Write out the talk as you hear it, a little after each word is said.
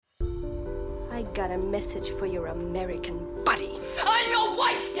I got a message for your American buddy. I'm your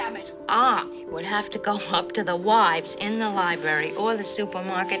wife, damn it! I would have to go up to the wives in the library or the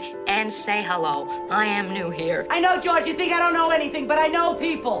supermarket and say hello. I am new here. I know, George, you think I don't know anything, but I know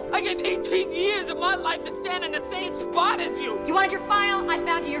people. I gave 18 years of my life to stand in the same spot as you. You wanted your file? I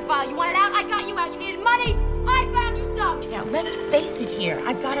found you your file. You wanted out? I got you out. You needed money? I found you some. Now, let's face it here.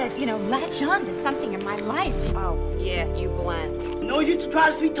 I've got to, latch on to something in my life. Oh, yeah, you blend. No use to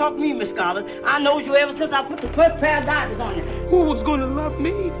try to sweet talk me, Miss Scarlett. I knows you ever since I put the first pair of diamonds on you. Who was gonna love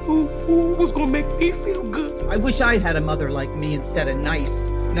me? Who was gonna make me feel good? I wish I had a mother like me instead of nice.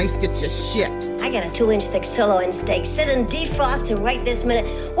 Nice gets you shit. I got a 2-inch thick sirloin steak sitting defrosting right this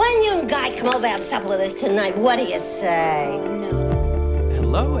minute. Why don't you and Guy come over and have supper with us tonight? What do you say?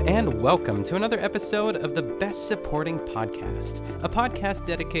 Hello and welcome to another episode of the Best Supporting Podcast, a podcast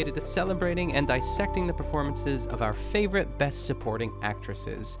dedicated to celebrating and dissecting the performances of our favorite Best Supporting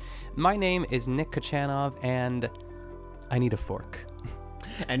actresses. My name is Nick Kachanov, and I need a fork.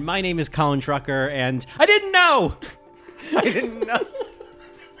 And my name is Colin Trucker, and I didn't know! I didn't know.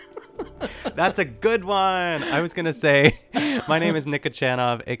 That's a good one. I was going to say, my name is Nick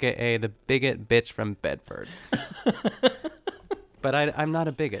Kachanov, a.k.a. the bigot bitch from Bedford. But I'm not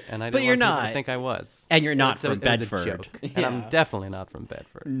a bigot, and I don't want people to think I was. And you're not from Bedford. It was a joke. Yeah. And I'm definitely not from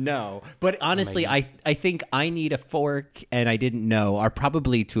Bedford. No. But honestly, I think I need a fork, and I didn't know are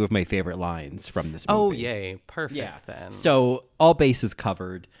probably two of my favorite lines from this movie. Oh, yay. Perfect, then. So, all bases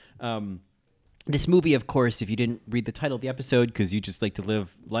covered. This movie, of course, if you didn't read the title of the episode, because you just like to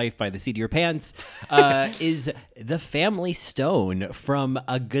live life by the seat of your pants, is The Family Stone from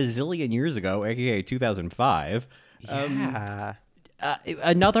a gazillion years ago, aka 2005. Yeah.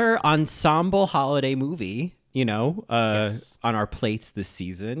 Another ensemble holiday movie, Yes. on our plates this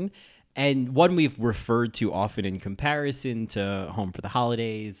season. And one we've referred to often in comparison to Home for the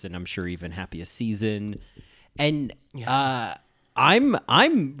Holidays, and I'm sure even Happiest Season. And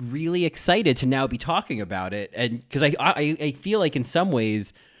I'm really excited to now be talking about it, and because I feel like in some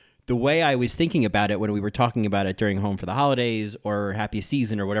ways the way I was thinking about it when we were talking about it during Home for the Holidays or Happiest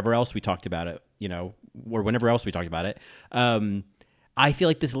Season or whatever else we talked about it, or whenever else we talked about it, I feel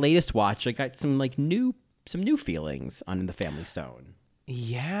like this latest watch, I got some new feelings on The Family Stone.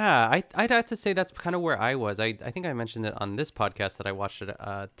 Yeah, I'd have to say that's kind of where I was. I think I mentioned it on this podcast that I watched it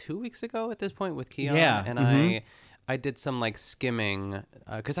 2 weeks ago at this point with Keon. Yeah, and I did some skimming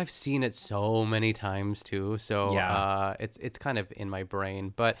because I've seen it so many times too. So it's kind of in my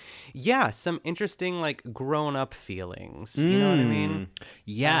brain. But yeah, some interesting grown up feelings. You know what I mean?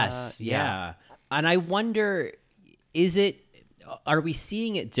 Yes, yeah. And I wonder, are we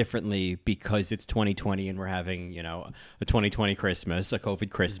seeing it differently because it's 2020 and we're having, a 2020 Christmas, a COVID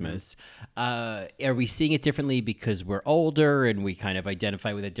Christmas? Mm-hmm. Are we seeing it differently because we're older and we kind of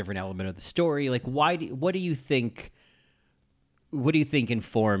identify with a different element of the story? What do you think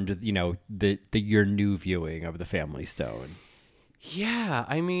informed, your new viewing of The Family Stone? Yeah,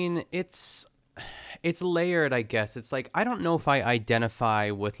 I mean, it's layered, I guess. It's I don't know if I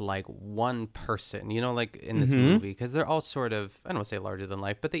identify with one person, in this movie, because they're all sort of, I don't want to say larger than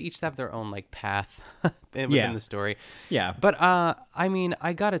life, but they each have their own path within the story. Yeah. But I mean,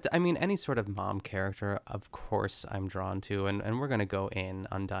 any sort of mom character, of course, I'm drawn to, and we're gonna go in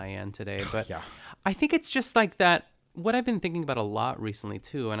on Diane today. But I think it's just that. What I've been thinking about a lot recently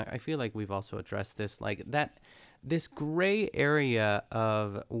too, and I feel like we've also addressed this, this gray area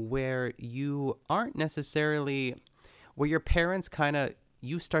of where you aren't necessarily, where your parents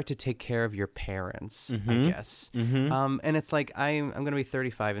you start to take care of your parents, I guess. Mm-hmm. And it's I'm going to be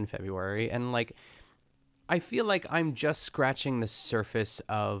 35 in February, and I feel like I'm just scratching the surface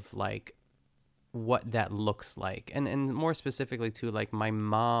of what that looks like. And more specifically too, my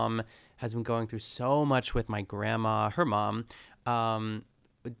mom has been going through so much with my grandma, her mom,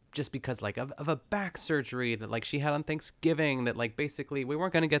 just because of a back surgery that she had on Thanksgiving, that basically we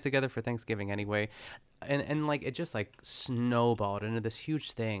weren't going to get together for Thanksgiving anyway, and it just snowballed into this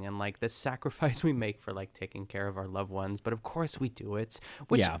huge thing, and this sacrifice we make for taking care of our loved ones, but of course we do it,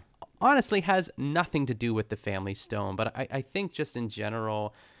 which honestly has nothing to do with The Family Stone. But I think just in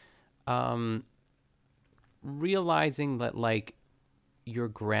general, realizing that your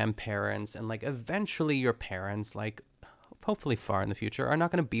grandparents and eventually your parents, hopefully far in the future, are not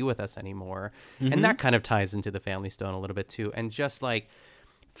going to be with us anymore. Mm-hmm. And that kind of ties into The Family Stone a little bit too. And just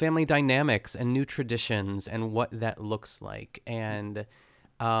family dynamics and new traditions and what that looks like. And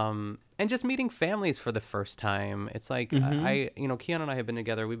just meeting families for the first time. It's Keon and I have been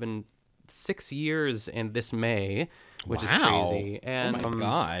together. We've been 6 years in this May, which is crazy. And oh my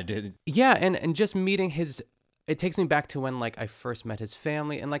God. Yeah. And just meeting it takes me back to when I first met his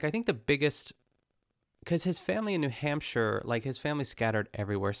family. And I think the biggest because his family in New Hampshire, like his family's scattered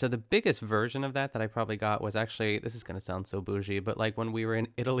everywhere. So the biggest version of that I probably got was actually, this is going to sound so bougie, but like when we were in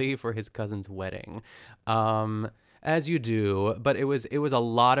Italy for his cousin's wedding, as you do, but it was a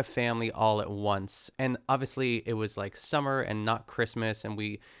lot of family all at once. And obviously it was like summer and not Christmas. And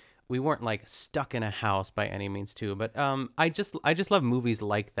we weren't like stuck in a house by any means too. But I just love movies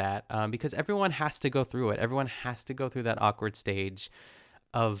like that because everyone has to go through it. Everyone has to go through that awkward stage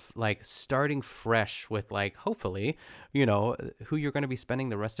of like starting fresh with like, hopefully, you know, who you're going to be spending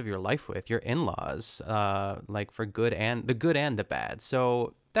the rest of your life with, your in-laws, like for good and the bad.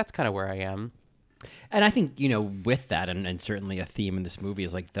 So that's kind of where I am. And I think, you know, with that, and certainly a theme in this movie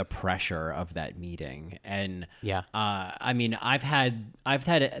is like the pressure of that meeting. And yeah, I mean, I've had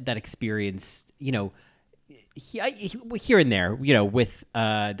that experience, you know, here and there, you know, with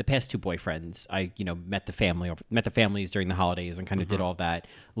the past two boyfriends. I, you know, met the families during the holidays and kind of did all that.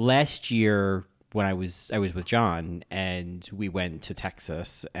 Last year when I was with John and we went to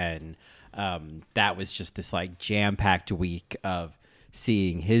Texas, and that was just this like jam-packed week of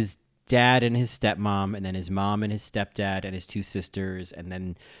seeing his dad and his stepmom, and then his mom and his stepdad and his two sisters, and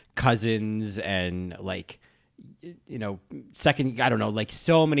then cousins, and like, you know, I don't know, like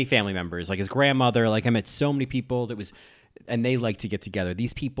so many family members, like his grandmother. Like I met so many people and they like to get together.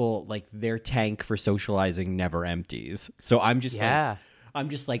 These people, like their tank for socializing never empties. So I'm just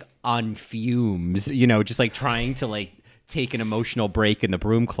like on fumes, you know, just like trying to like take an emotional break in the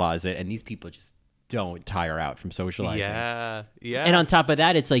broom closet, and these people just don't tire out from socializing. Yeah. And on top of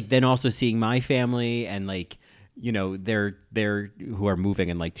that, it's like then also seeing my family, and like, you know, they're who are moving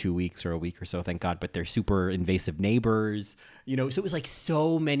in like 2 weeks or a week or so, thank God, but they're super invasive neighbors, you know. So it was like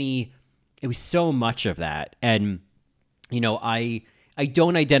it was so much of that. And, you know, I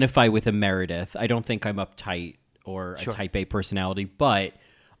don't identify with a Meredith. I don't think I'm uptight or a type A personality, but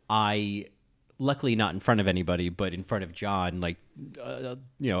luckily not in front of anybody, but in front of John, like,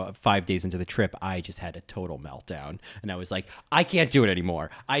 you know, 5 days into the trip, I just had a total meltdown. And I was like, I can't do it anymore.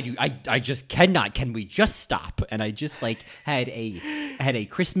 I just cannot. Can we just stop? And I just like had a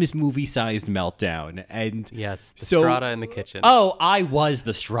Christmas movie sized meltdown. And yes, the Strata in the kitchen. Oh, I was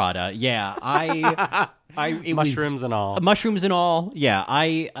the Strata. Yeah. Mushrooms and all. Mushrooms and all. Yeah.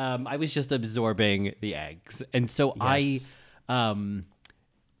 I was just absorbing the eggs. And so yes.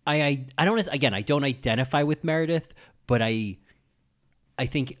 I don't identify with Meredith, but I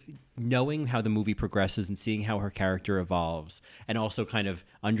think knowing how the movie progresses and seeing how her character evolves, and also kind of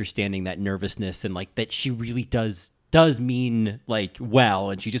understanding that nervousness and like that she really does mean like well,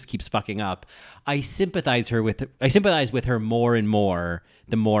 and she just keeps fucking up. I sympathize with her more and more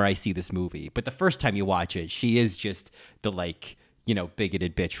the more I see this movie. But the first time you watch it, she is just the like, you know,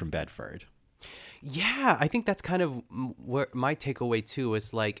 bigoted bitch from Bedford. Yeah, I think that's kind of where my takeaway too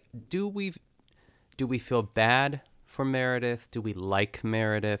is like, do we feel bad for Meredith? Do we like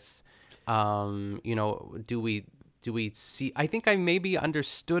Meredith? You know, do we see? I think I maybe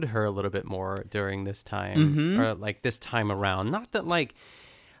understood her a little bit more during this time, or like this time around. Not that like,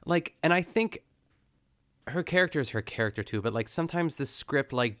 and I think her character is her character too, but like sometimes the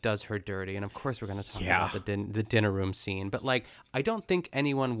script like does her dirty, and of course we're going to talk about the dinner room scene, but like I don't think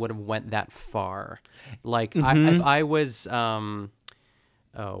anyone would have went that far. Like if I was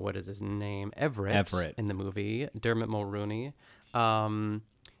what is his name, Everett in the movie, Dermot Mulroney,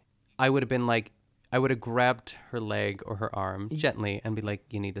 I would have been like, I would have grabbed her leg or her arm gently and be like,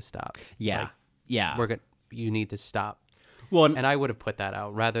 you need to stop. You need to stop. Well, and I would have put that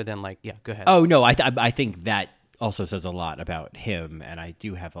out rather than like, yeah, go ahead. Oh, no, I think that also says a lot about him, and I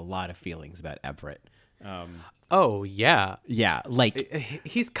do have a lot of feelings about Everett. Oh, yeah. Yeah, like...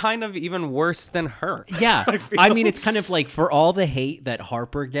 He's kind of even worse than her. Yeah. I mean, it's kind of like, for all the hate that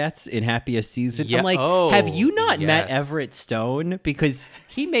Harper gets in Happiest Season, I'm like, have you not met Everett Stone? Because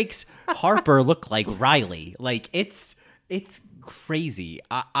he makes Harper look like Riley. Like, it's crazy.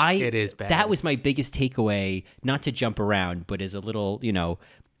 It is bad. That was my biggest takeaway, not to jump around, but as a little, you know,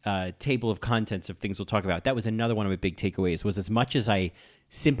 table of contents of things we'll talk about. That was another one of my big takeaways, was as much as I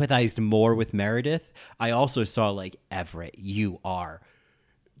sympathized more with Meredith, I also saw like, Everett, you are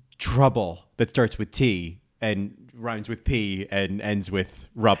trouble that starts with T and rhymes with P and ends with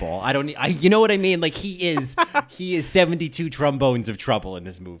rubble. You know what I mean? Like, he is 72 trombones of trouble in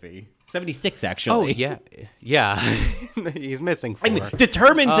this movie. 76, actually. Oh, yeah. He's missing 4. I'm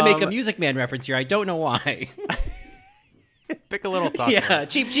determined to make a Music Man reference here. I don't know why. Pick a little talk. Yeah,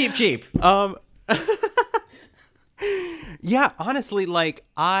 cheap. Yeah, honestly, like,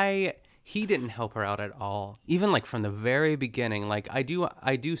 he didn't help her out at all. Even, like, from the very beginning. Like, I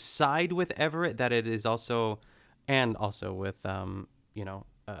do side with Everett that it is also, and also with, you know,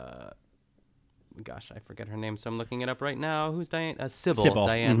 gosh, I forget her name, so I'm looking it up right now. Who's Diane? Sybil. Sybil.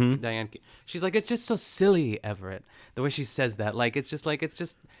 Diane. She's like, it's just so silly, Everett. The way she says that, like, it's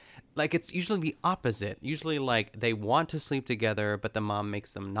it's usually the opposite. Usually, like, they want to sleep together, but the mom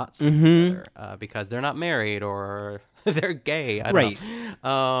makes them not sleep together because they're not married or they're gay. I don't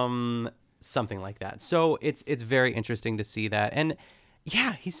know. Something like that. So it's very interesting to see that. And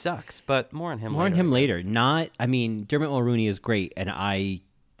yeah, he sucks, but more on him later. Dermot Mulroney is great, and I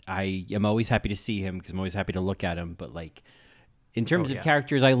am always happy to see him because I'm always happy to look at him. But like, in terms of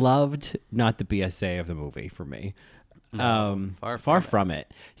characters I loved, not the BSA of the movie for me. No, far from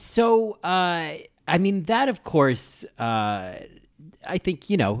it. So, that of course, I think,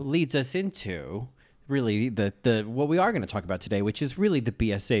 leads us into really the what we are going to talk about today, which is really the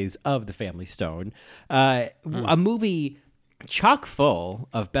BSAs of The Family Stone, a movie chock full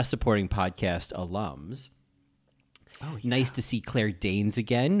of Best Supporting Podcast alums. Oh, yeah. Nice to see Claire Danes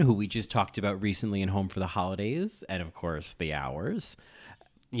again, who we just talked about recently in Home for the Holidays, and of course, The Hours.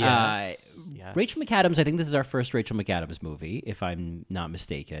 Yes. Rachel McAdams, I think this is our first Rachel McAdams movie, if I'm not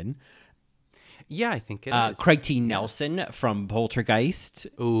mistaken. Yeah, I think it is. Craig T. Nelson from Poltergeist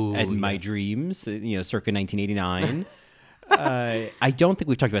and My Dreams, circa 1989. I don't think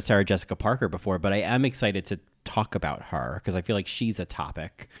we've talked about Sarah Jessica Parker before, but I am excited to talk about her because I feel like she's a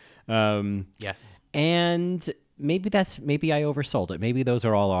topic. Yes. And maybe I oversold it. Maybe those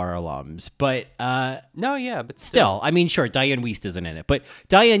are all our alums. But but still, sure, Diane Wiest isn't in it. But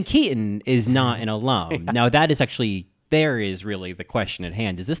Diane Keaton is not an alum. Now, that is actually... There is really the question at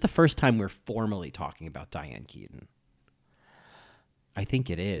hand. Is this the first time we're formally talking about Diane Keaton? I think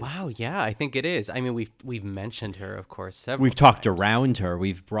it is. Wow, yeah, I think it is. I mean, we've mentioned her, of course, several We've talked times. around her.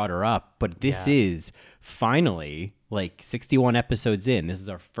 We've brought her up. But this is finally, 61 episodes in, this is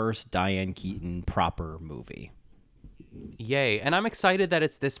our first Diane Keaton proper movie. Yay. And I'm excited that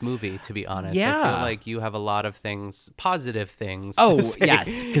it's this movie, to be honest. Yeah. I feel like you have a lot of positive things to say.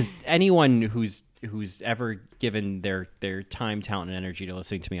 Yes, because anyone who's ever given their time, talent, and energy to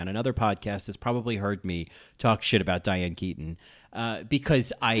listening to me on another podcast has probably heard me talk shit about Diane Keaton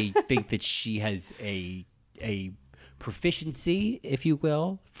because I think that she has a proficiency, if you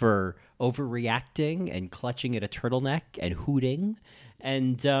will, for overreacting and clutching at a turtleneck and hooting.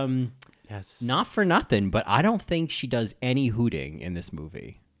 And yes, not for nothing, but I don't think she does any hooting in this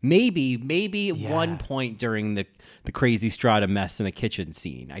movie. Maybe one point during the crazy Strata mess in the kitchen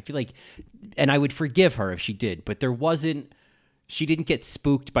scene. I feel like, and I would forgive her if she did, but she didn't get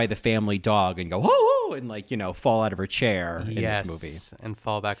spooked by the family dog and go, oh, and fall out of her chair in this movie. And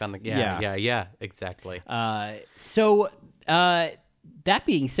fall back on the, yeah, exactly. So that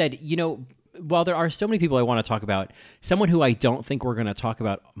being said, while there are so many people I want to talk about, someone who I don't think we're going to talk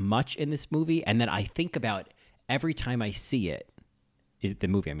about much in this movie, and that I think about every time I see it, the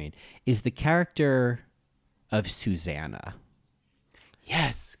movie, is the character of Susanna.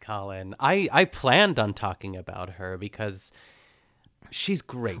 Yes, Colin. I planned on talking about her because she's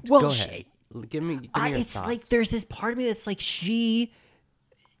great. Well, go ahead. Give me your it's thoughts. like there's this part of me that's like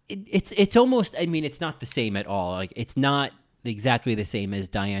it's almost, it's not the same at all. Like, it's not exactly the same as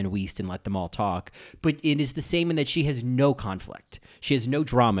Diane Wiest in Let Them All Talk, but it is the same in that she has no conflict. She has no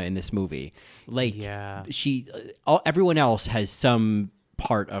drama in this movie. Everyone else has some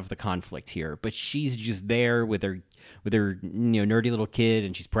part of the conflict here, but she's just there with her nerdy little kid,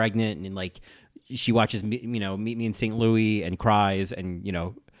 and she's pregnant, and she watches Meet Me in St. Louis and cries, and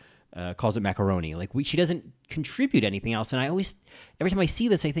calls it macaroni. She doesn't contribute anything else. And I always, every time I see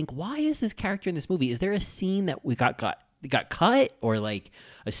this, I think, why is this character in this movie? Is there a scene that we got cut, or a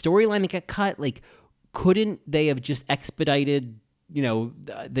storyline that got cut? Couldn't they have just expedited,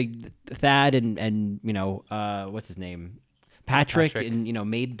 the Thad and what's his name? Patrick, and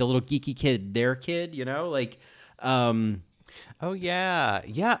made the little geeky kid their kid, oh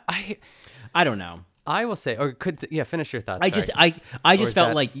yeah. I don't know. I will say, or finish your thoughts. I just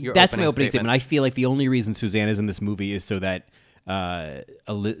felt like that's my opening statement. I feel like the only reason Suzanne is in this movie is so that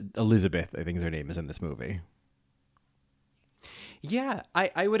Elizabeth, I think is her name, is in this movie. Yeah,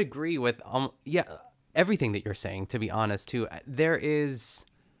 I would agree with everything that you're saying, to be honest, too. I'm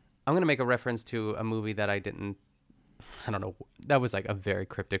going to make a reference to a movie that I don't know, that was a very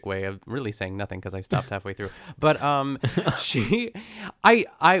cryptic way of really saying nothing because I stopped halfway through. But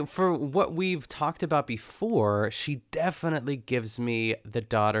for what we've talked about before, she definitely gives me the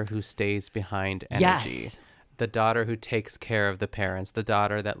daughter who stays behind energy. Yes. The daughter who takes care of the parents, the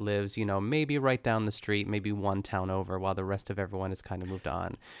daughter that lives, maybe right down the street, maybe one town over, while the rest of everyone has kind of moved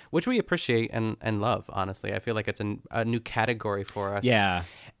on, which we appreciate and love, honestly. I feel like it's a new category for us. Yeah.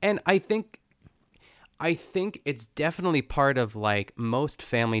 And I think I think it's definitely part of like most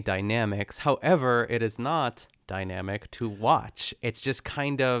family dynamics. However, it is not dynamic to watch. It's just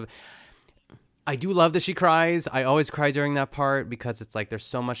kind of, I do love that she cries. I always cry during that part because it's like there's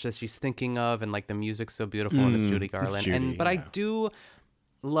so much that she's thinking of, and like the music's so beautiful and it's Judy Garland. But I do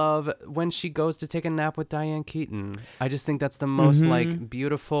love when she goes to take a nap with Diane Keaton. I just think that's the most like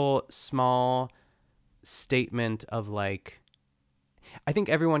beautiful small statement of like, I think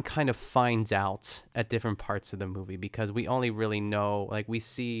everyone kind of finds out at different parts of the movie because we only really know, like we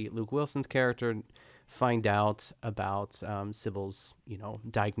see Luke Wilson's character find out about Sybil's,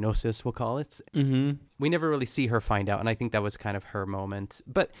 diagnosis, we'll call it. Mm-hmm. We never really see her find out, and I think that was kind of her moment.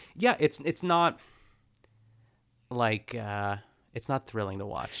 But yeah, it's not like it's not thrilling to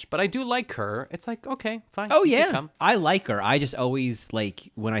watch, but I do like her. It's like, okay, fine. Oh yeah, I like her. I just always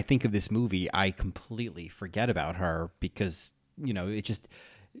like when I think of this movie, I completely forget about her because it just.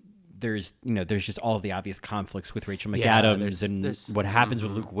 There's just all of the obvious conflicts with Rachel McAdams and what happens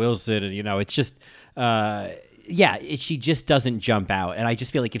with Luke Wilson, and it's just she just doesn't jump out. And I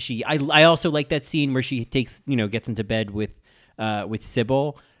just feel like if I also like that scene where she takes gets into bed with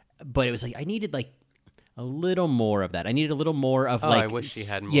Sybil, but it was like I needed like a little more of that. I needed a little more of I wish she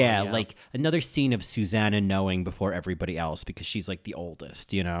had more. Yeah, like another scene of Susanna knowing before everybody else because she's like the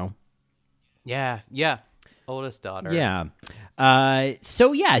oldest, Yeah. Oldest daughter. Yeah.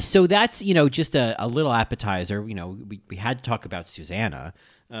 So that's, just a little appetizer. We had to talk about Susanna.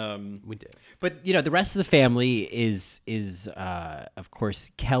 We did. But, the rest of the family is of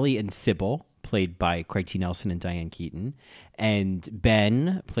course, Kelly and Sybil, played by Craig T. Nelson and Diane Keaton, and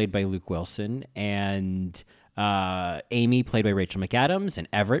Ben, played by Luke Wilson, and Amy, played by Rachel McAdams, and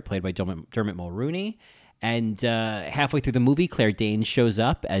Everett, played by Dermot Mulrooney. And halfway through the movie, Claire Danes shows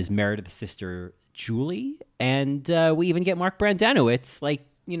up as Meredith's sister, Julie, and we even get Mark Brandanowitz, like,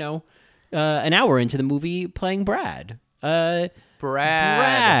 an hour into the movie playing Brad. Brad.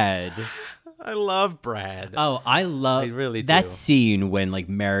 I love Brad. Oh, I really do. That scene when, like,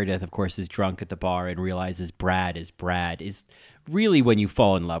 Meredith, of course, is drunk at the bar and realizes Brad is really when you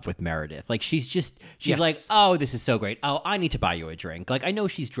fall in love with Meredith. Like, she's like, oh, this is so great. Oh, I need to buy you a drink. Like, I know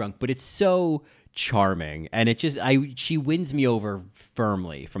she's drunk, but it's so charming, and she wins me over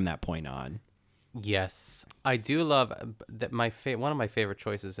firmly from that point on. Yes, I do love that. One of my favorite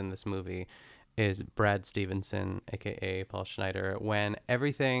choices in this movie is Brad Stevenson, aka Paul Schneider, when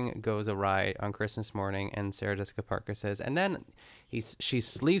everything goes awry on Christmas morning, and Sarah Jessica Parker says, and then she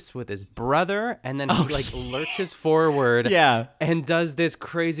sleeps with his brother, and then he lurches forward, and does this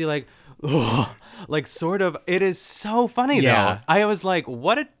crazy sort of. It is so funny though. I was like,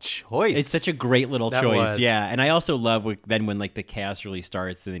 what a choice! It's such a great little choice, yeah. And I also love when like the chaos really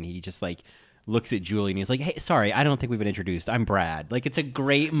starts, and then he just like looks at Julie and he's like, hey, sorry, I don't think we've been introduced. I'm Brad. Like, it's a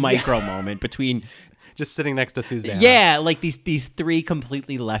great micro moment between just sitting next to Susanna. Yeah, like these three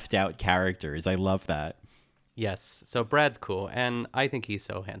completely left out characters. I love that. Yes. So Brad's cool, and I think he's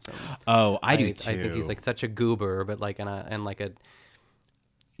so handsome. Oh, I do too. I think he's like such a goober, but like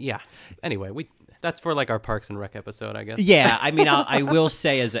Anyway, that's for like our Parks and Rec episode, I guess. Yeah, I mean, I will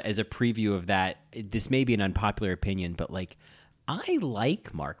say as a preview of that, this may be an unpopular opinion, but like, I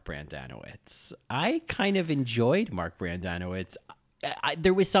like Mark Brandanowitz. I kind of enjoyed Mark Brandanowitz.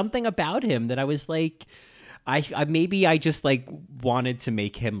 There was something about him that I was like, I just like wanted to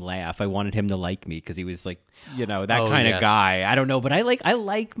make him laugh. I wanted him to like me because he was like, that kind of guy. I don't know, but I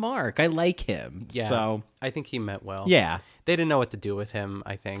like Mark. I like him. Yeah. So I think he meant well. Yeah. They didn't know what to do with him,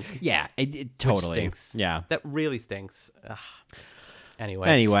 I think. Yeah, it totally which stinks. Yeah. That really stinks. Ugh.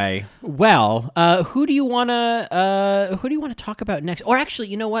 Anyway, well, who do you want to talk about next? Or actually,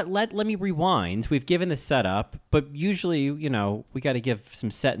 you know what? Let me rewind. We've given the setup, but usually, we got to give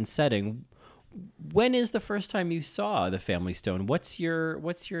some set and setting. When is the first time you saw The Family Stone? What's your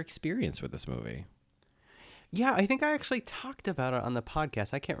experience with this movie? Yeah, I think I actually talked about it on the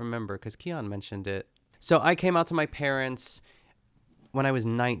podcast. I can't remember because Keon mentioned it. So I came out to my parents when I was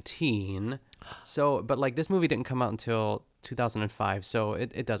 19. So, but like this movie didn't come out until 2005, so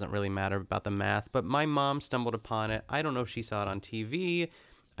it doesn't really matter about the math. But my mom stumbled upon it. I don't know if she saw it on TV.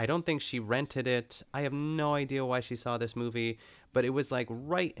 I don't think she rented it. I have no idea why she saw this movie, but it was like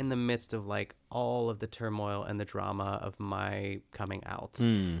right in the midst of like all of the turmoil and the drama of my coming out.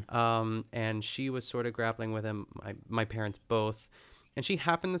 And she was sort of grappling with him, my parents both, and she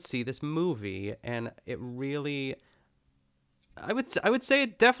happened to see this movie, and it really, I would say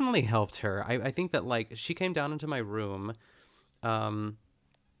it definitely helped her. I think that like she came down into my room, and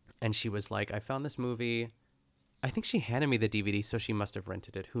she was like, I found this movie. I think she handed me the DVD, so she must have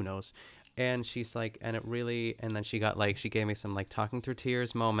rented it. Who knows? And she's like, and it really, and then she gave me some like talking through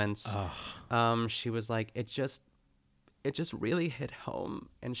tears moments. She was like, it just really hit home.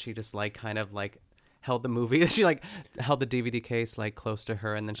 And she just like kind of like held the movie. She like held the DVD case like close to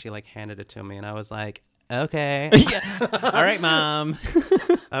her, and then she like handed it to me, and I was like, okay. All right, Mom.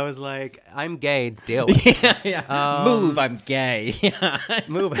 I was like, I'm gay, deal with it. Move, I'm gay.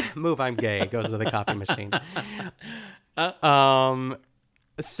 Move, I'm gay. Goes to the copy machine.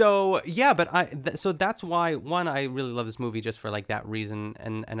 So yeah, but so that's why I really love this movie just for like that reason,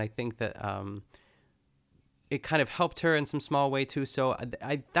 and I think that it kind of helped her in some small way too. So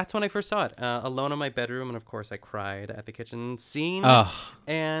that's when I first saw it, alone in my bedroom, and of course I cried at the kitchen scene,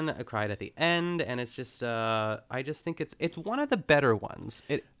 and I cried at the end, and it's just I just think it's one of the better ones.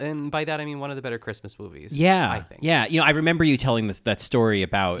 And by that I mean one of the better Christmas movies. Yeah, I think. Yeah, I remember you telling that story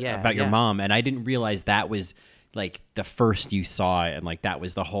about your mom, and I didn't realize that was like the first you saw it, and like that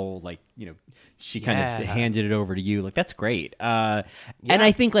was the whole like she kind of handed it over to you. Like that's great. And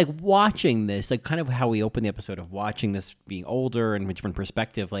I think like watching this, like kind of how we opened the episode of watching this being older and with different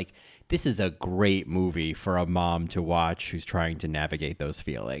perspective, like this is a great movie for a mom to watch who's trying to navigate those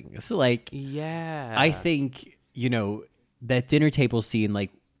feelings. Like I think that dinner table scene,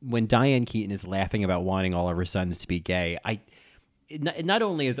 like when Diane Keaton is laughing about wanting all of her sons to be gay, not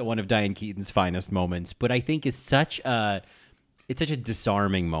only is it one of Diane Keaton's finest moments, but I think it's such a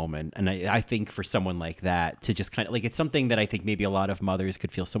disarming moment. And I think for someone like that to just kind of like, it's something that I think maybe a lot of mothers could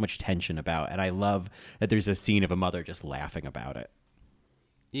feel so much tension about. And I love that there's a scene of a mother just laughing about it.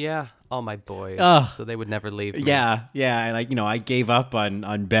 Yeah, all my boys, so they would never leave me. Yeah, and like I gave up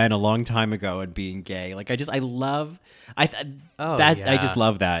on Ben a long time ago and being gay. Like I just love I just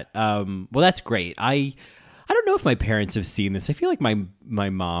love that. Well, that's great. I don't know if my parents have seen this. I feel like my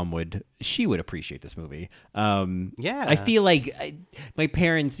mom would appreciate this movie. I feel like my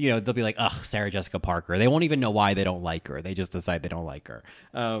parents, they'll be like, ugh, Sarah Jessica Parker. They won't even know why they don't like her. They just decide they don't like her.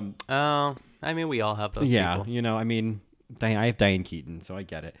 I mean, we all have those people. I mean, I have Diane Keaton, so I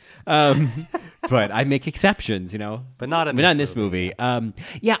get it. But I make exceptions, But not in this movie. I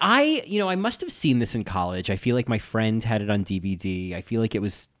must have seen this in college. I feel like my friend had it on DVD. I feel like it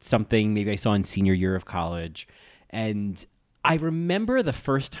was something maybe I saw in senior year of college. And I remember the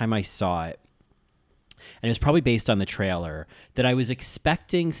first time I saw it, and it was probably based on the trailer, that I was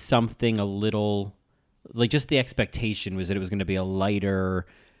expecting something a little, like just the expectation was that it was going to be a lighter,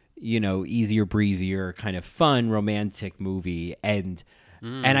 easier, breezier, kind of fun, romantic movie. And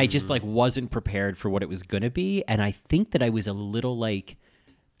I just like wasn't prepared for what it was going to be. And I think that I was a little like,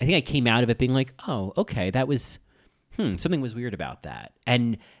 I think I came out of it being like, oh, okay, that was, something was weird about that.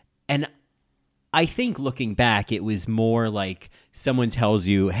 And I think looking back, it was more like someone tells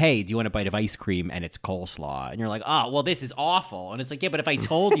you, hey, do you want a bite of ice cream? And it's coleslaw. And you're like, oh, well, this is awful. And it's like, yeah, but if I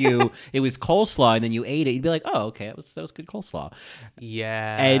told you it was coleslaw and then you ate it, you'd be like, oh, okay, that was good coleslaw.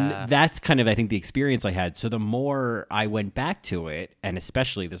 Yeah. And that's kind of, I think, the experience I had. So the more I went back to it, and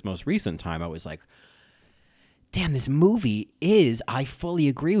especially this most recent time, I was like, damn, this movie is, I fully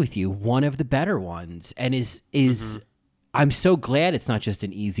agree with you, one of the better ones. And is I'm so glad it's not just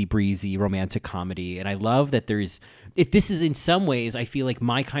an easy breezy romantic comedy. And I love that this is in some ways, I feel like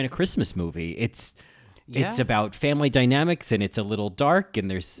my kind of Christmas movie. It's about family dynamics, and it's a little dark, and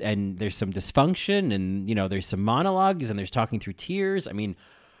there's some dysfunction, and there's some monologues, and there's talking through tears. I mean,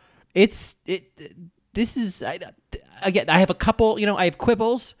 I have a couple, I have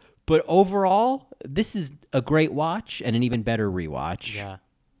quibbles, but overall this is a great watch and an even better rewatch.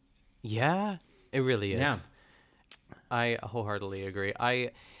 Yeah, it really is. Yeah. I wholeheartedly agree.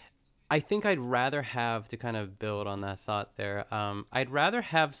 I think I'd rather have, to kind of build on that thought there, I'd rather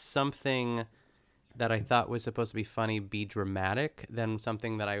have something that I thought was supposed to be funny be dramatic than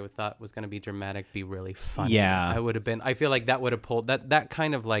something that I thought was going to be dramatic be really funny. Yeah. I feel like that would have pulled, that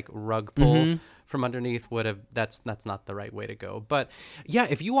kind of like rug pull from underneath would have, that's not the right way to go. But yeah,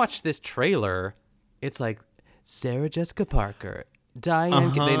 if you watch this trailer, it's like Sarah Jessica Parker,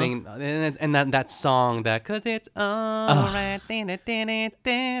 Diane, and that song, that cause it's alright,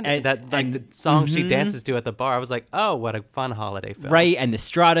 that song she dances to at the bar. I was like, oh, what a fun holiday film, right? And the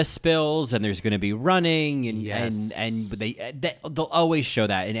Strata spills, and there's going to be running, and they'll always show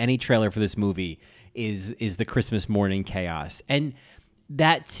that in any trailer for this movie is the Christmas morning chaos, and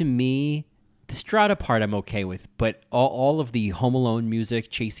that to me, the Strata part I'm okay with, but all of the Home Alone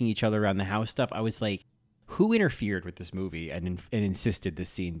music, chasing each other around the house stuff, I was like, who interfered with this movie and insisted this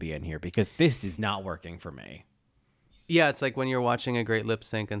scene be in here? Because this is not working for me. Yeah, it's like when you're watching a great lip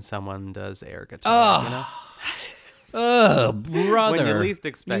sync and someone does air guitar. Oh, brother. When you least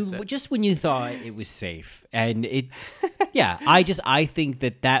expect it. Just when you thought it was safe. And it, yeah, I think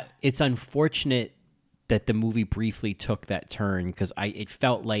that it's unfortunate that the movie briefly took that turn because it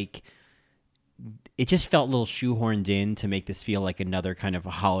just felt a little shoehorned in to make this feel like another kind of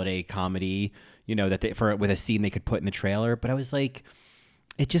a holiday comedy, with a scene they could put in the trailer. But I was like,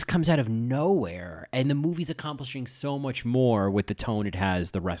 it just comes out of nowhere. And the movie's accomplishing so much more with the tone it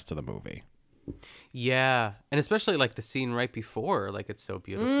has the rest of the movie. Yeah, and especially like the scene right before, like it's so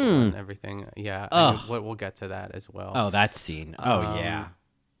beautiful and everything. Yeah, we'll get to that as well. Oh, that scene. Oh, yeah.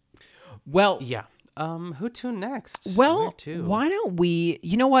 Well, yeah. Who to next? Well, why don't we?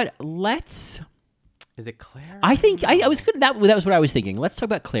 You know what? Let's. Is it Claire? I think I was good. That was what I was thinking. Let's talk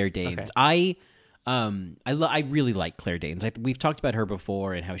about Claire Danes. Okay. I really like Claire Danes. We've talked about her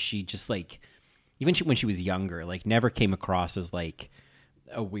before and how she just like, even when she was younger, like never came across as like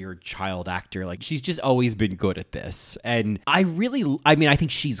a weird child actor. Like she's just always been good at this. And I think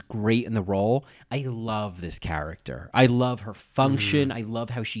she's great in the role. I love this character. I love her function. I love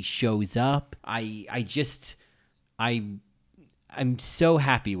how she shows up. I'm so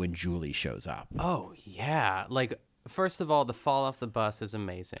happy when Julie shows up. Oh yeah. Like first of all, the fall off the bus is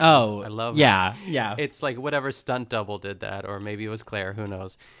amazing. Oh, I love yeah. It's like whatever stunt double did that, or maybe it was Claire, who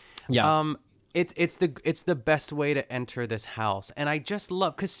knows. Yeah. It's the best way to enter this house, and I just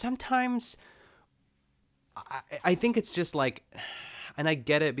love because sometimes I think it's just like, and I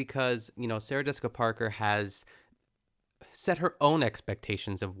get it because Sarah Jessica Parker has set her own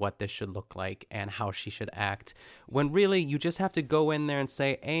expectations of what this should look like and how she should act. When really you just have to go in there and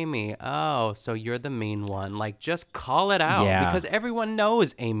say, Amy, oh, so you're the mean one. Like just call it out because everyone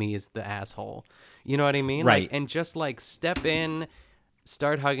knows Amy is the asshole. You know what I mean? Right. Like, and just like step in.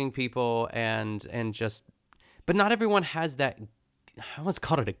 Start hugging people and just, but not everyone has that. I almost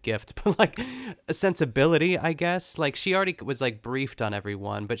called it a gift, but like a sensibility, I guess. Like she already was like briefed on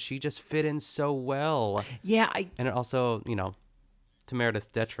everyone, but she just fit in so well. Yeah, and it also, to Meredith's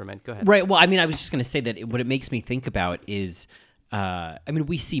detriment. Go ahead. Right. Well, I mean, I was just going to say that what it makes me think about is,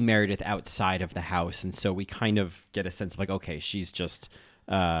 we see Meredith outside of the house, and so we kind of get a sense of like, okay, she's just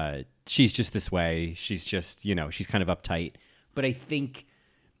this way. She's just, she's kind of uptight. But I think,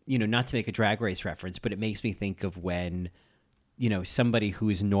 not to make a Drag Race reference, but it makes me think of when, somebody who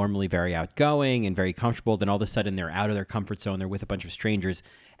is normally very outgoing and very comfortable, then all of a sudden they're out of their comfort zone, they're with a bunch of strangers,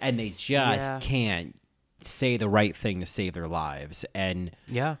 and they just can't say the right thing to save their lives. And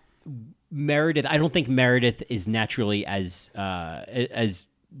Meredith, I don't think Meredith is naturally as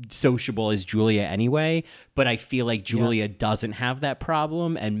sociable as Julia anyway, but I feel like Julia doesn't have that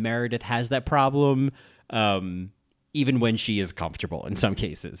problem, and Meredith has that problem. Even when she is comfortable in some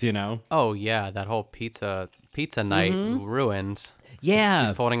cases, Oh, yeah. That whole pizza night ruined. Yeah.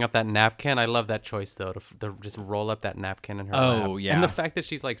 She's folding up that napkin. I love that choice, though, to just roll up that napkin in her lap. Oh, yeah. And the fact that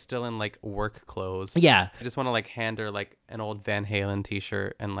she's, like, still in, like, work clothes. Yeah. I just want to, like, hand her, like, an old Van Halen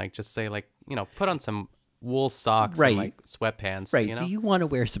t-shirt and, like, just say, like, put on some wool socks and, like, sweatpants. Right. Do you want to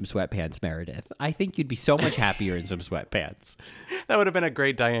wear some sweatpants, Meredith? I think you'd be so much happier in some sweatpants. That would have been a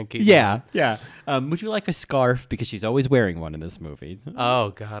great Diane Keaton. Yeah. Would you like a scarf? Because she's always wearing one in this movie.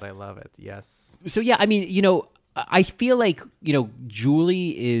 Oh, God, I love it. Yes. So, yeah, I mean, I feel like,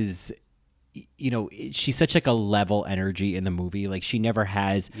 Julie is, she's such like a level energy in the movie. Like she never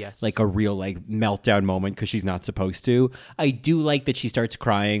has like a real like meltdown moment because she's not supposed to. I do like that she starts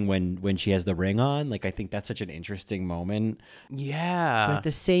crying when she has the ring on. Like I think that's such an interesting moment. Yeah. But at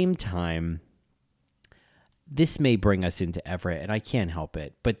the same time, this may bring us into Everett, and I can't help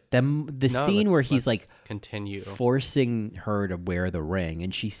it. But the scene where he's like forcing her to wear the ring,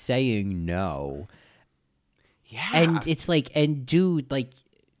 and she's saying no. Yeah. And it's like, and dude, like,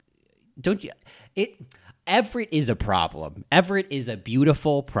 don't you? Everett is a problem. Everett is a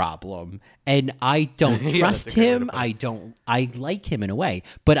beautiful problem, and I don't trust him. I like him in a way,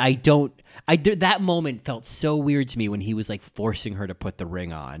 but I don't. That moment felt so weird to me when he was like forcing her to put the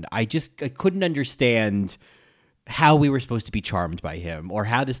ring on. I couldn't understand how we were supposed to be charmed by him, or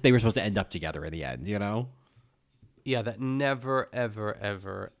how they were supposed to end up together in the end. Yeah, that never, ever,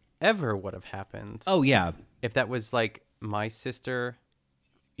 ever, ever would have happened. Oh yeah, if that was like my sister.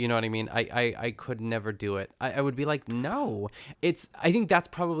 You know what I mean? I could never do it. I would be like, no. I think that's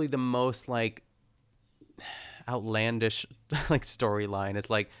probably the most like outlandish like storyline. It's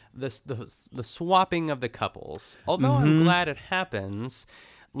like the swapping of the couples. Although I'm glad it happens.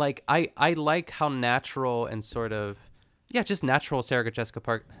 Like I like how natural and sort of just natural Sarah Jessica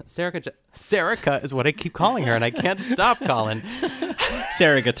Parker. Serica is what I keep calling her, and I can't stop calling.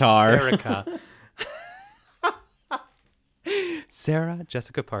 Sarah Guitar. Serica. Sarah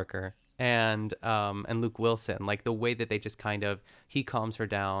Jessica Parker and Luke Wilson, like the way that they just kind of, he calms her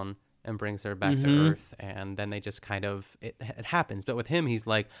down and brings her back to Earth, and then they just kind of, it happens. But with him, he's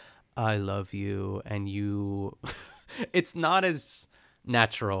like, I love you, and you, it's not as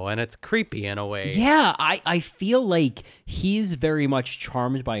natural, and it's creepy in a way. Yeah, I feel like he's very much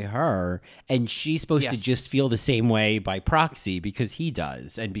charmed by her, and she's supposed to just feel the same way by proxy because he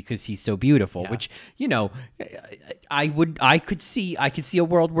does, and because he's so beautiful. Which, you know, I could see a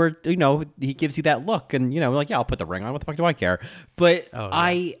world where, you know, he gives you that look, and, you know, like, yeah, I'll put the ring on. What the fuck do I care? But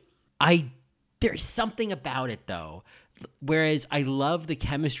I there's something about it though. Whereas I love the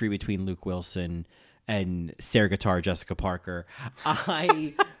chemistry between Luke Wilson and Sarah Guitar, Jessica Parker.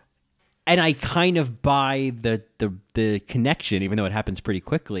 I kind of buy the connection, even though it happens pretty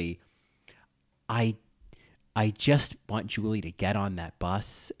quickly. I just want Julie to get on that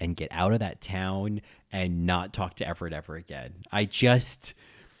bus and get out of that town and not talk to Everett ever again. I just,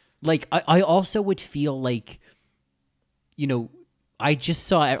 like, I also would feel like, you know, I just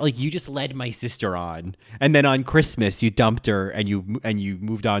saw, like, you just led my sister on, and then on Christmas you dumped her and you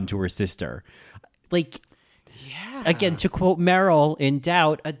moved on to her sister. Like, yeah. Again, to quote Meryl in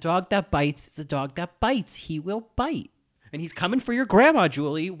Doubt, a dog that bites is a dog that bites. He will bite, and he's coming for your grandma,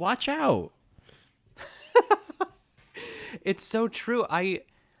 Julie. Watch out. It's so true. When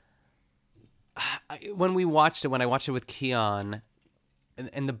I watched it with Keon,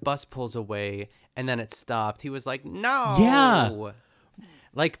 and the bus pulls away, and then it stopped. He was like, "No." Yeah.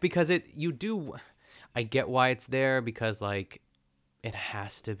 Like, because I get why it's there, because, like, it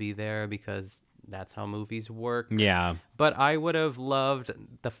has to be there because that's how movies work. Yeah. But I would have loved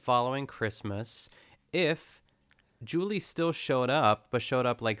the following Christmas if Julie still showed up, but showed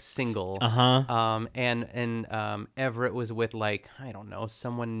up, like, single. And Everett was with, like, I don't know,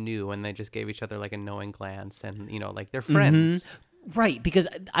 someone new, and they just gave each other, like, a knowing glance, and, you know, like, they're friends. Right, because,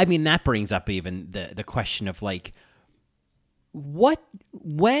 I mean, that brings up even the question of, like,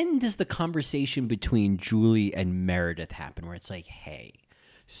 when does the conversation between Julie and Meredith happen where it's like, hey,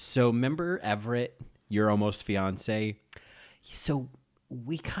 so remember Everett, your almost fiance? So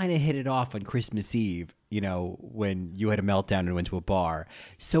we kind of hit it off on Christmas Eve, you know, when you had a meltdown and went to a bar.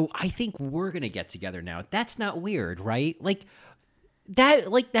 So I think we're going to get together now. That's not weird, right? Like,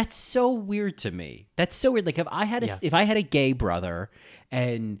 that's so weird to me. That's so weird. Like, if I had a gay brother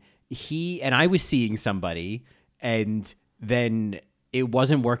and I was seeing somebody, and then it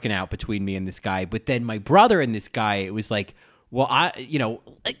wasn't working out between me and this guy, but then my brother and this guy, it was like, well,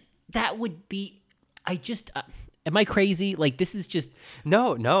 like, that would be, am I crazy? Like, this is just...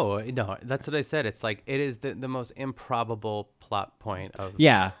 No, that's what I said. It's like, it is the most improbable plot point of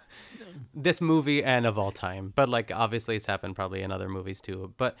this movie and of all time. But, like, obviously it's happened probably in other movies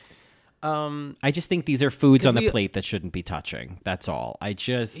too. But I just think these are foods on the plate that shouldn't be touching. That's all. But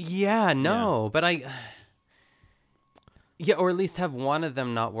or at least have one of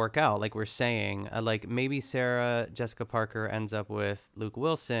them not work out, like we're saying. Like, maybe Sarah Jessica Parker ends up with Luke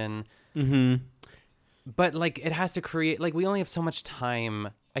Wilson. Mm-hmm. But, like, it has to create... Like, we only have so much time.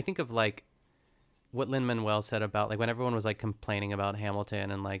 I think of, like, what Lin-Manuel said about, like, when everyone was, like, complaining about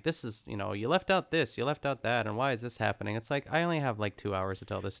Hamilton and, like, this is, you know, you left out this, you left out that, and why is this happening? It's like, I only have, like, 2 hours to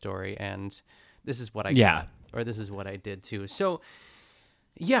tell this story, and this is what I got, or this is what I did, too. So,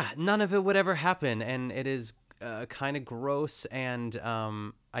 yeah, none of it would ever happen, and it is... kind of gross, and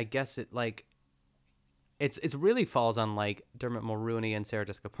I guess it, like, it's really falls on, like, Dermot Mulroney and Sarah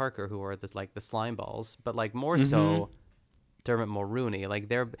Jessica Parker, who are the slime balls, but, like, more so Dermot Mulroney,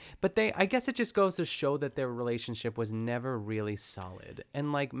 like, I guess it just goes to show that their relationship was never really solid,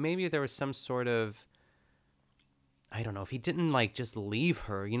 and, like, maybe there was some sort of, I don't know, if he didn't, like, just leave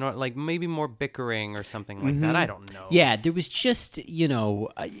her, you know, like, maybe more bickering or something like that. I don't know. Yeah, there was just, you know,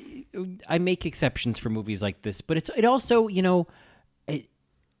 I make exceptions for movies like this, but it also, you know,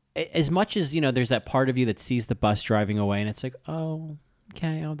 as much as, you know, there's that part of you that sees the bus driving away and it's like, oh,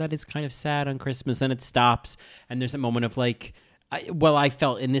 okay, that is kind of sad on Christmas. Then it stops, and there's a moment of, like, I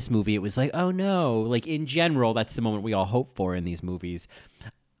felt in this movie, it was like, oh no, like, in general, that's the moment we all hope for in these movies.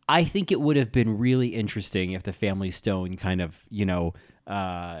 I think it would have been really interesting if the Family Stone kind of, you know,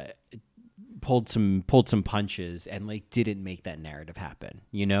 pulled some punches and, like, didn't make that narrative happen.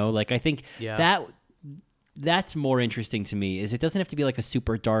 You know, like, I think that's more interesting to me. Is it doesn't have to be like a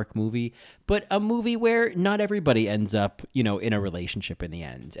super dark movie, but a movie where not everybody ends up, you know, in a relationship in the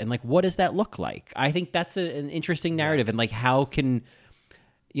end. And, like, what does that look like? I think that's an interesting narrative. And, like, how can,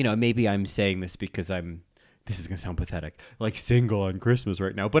 you know, maybe I'm saying this because this is going to sound pathetic, like, single on Christmas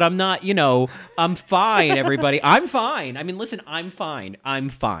right now, but I'm not, you know, I'm fine, everybody. I'm fine. I mean, listen, I'm fine.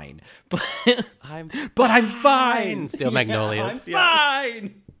 But I'm fine. Steel Magnolias. I'm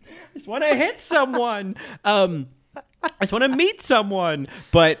fine. just want to hit someone. I just want to meet someone.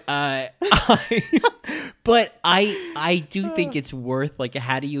 But I do think it's worth, like,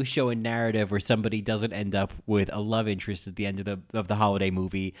 how do you show a narrative where somebody doesn't end up with a love interest at the end of the holiday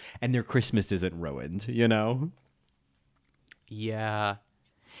movie and their Christmas isn't ruined, you know? Yeah.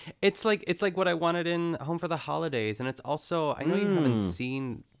 It's like what I wanted in Home for the Holidays, and it's also, I know you haven't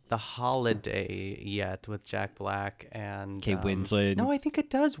seen The Holiday yet with Jack Black and Kate Winslet. No, I think it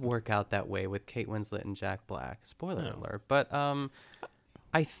does work out that way with Kate Winslet and Jack Black. Spoiler alert. But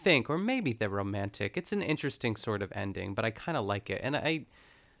I think, or maybe they're romantic. It's an interesting sort of ending, but I kind of like it. And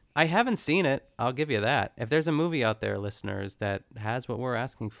I haven't seen it. I'll give you that. If there's a movie out there, listeners, that has what we're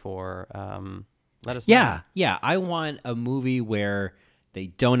asking for, let us know. Yeah. I want a movie where they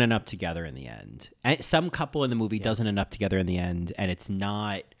don't end up together in the end. And some couple in the movie doesn't end up together in the end, and it's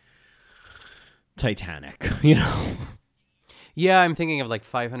not Titanic, you know? Yeah, I'm thinking of like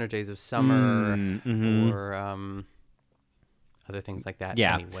 500 Days of Summer or other things like that.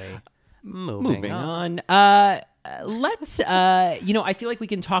 Yeah. Anyway, moving on. Let's, I feel like we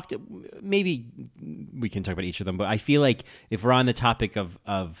can maybe we can talk about each of them, but I feel like if we're on the topic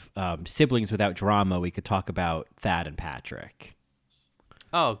of siblings without drama, we could talk about Thad and Patrick.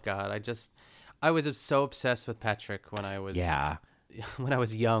 Oh God, I was so obsessed with Patrick when I was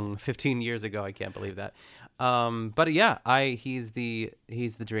young, 15 years ago. I can't believe that. But yeah, he's the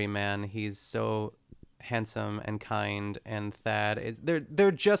dream man. He's so handsome and kind, and Thad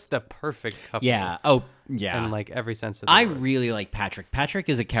they're just the perfect couple. Yeah. Oh yeah. In like every sense of the word. Really like Patrick. Patrick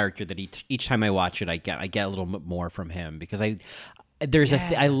is a character that each time I watch it, I get a little bit more from him because I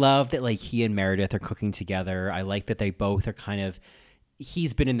love that, like, he and Meredith are cooking together. I like that they both are kind of.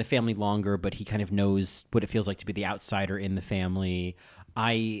 He's been in the family longer, but he kind of knows what it feels like to be the outsider in the family.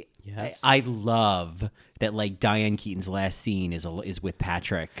 I love that, like, Diane Keaton's last scene is with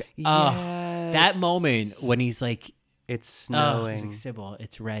Patrick. Yes. That moment when he's like, it's snowing. He's like, Sybil,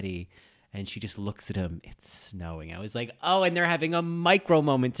 it's ready. And she just looks at him. It's snowing. I was like, oh, and they're having a micro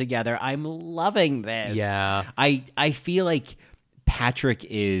moment together. I'm loving this. Yeah. I feel like Patrick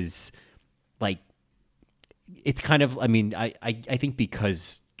is, like, it's kind of, I mean, I think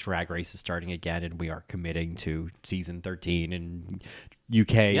because Drag Race is starting again and we are committing to season 13 and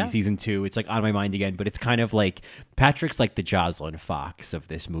UK season 2, it's like on my mind again, but it's kind of like Patrick's like the Jocelyn Fox of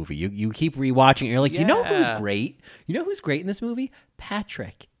this movie. You keep rewatching it, you're like, you know who's great? You know who's great in this movie?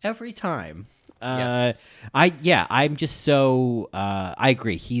 Patrick. Every time. Yes. I'm just so I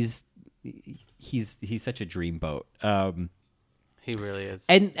agree. He's such a dreamboat. He really is.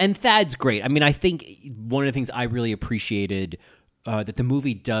 And Thad's great. I mean, I think one of the things I really appreciated that the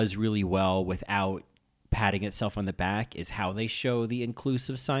movie does really well without patting itself on the back is how they show the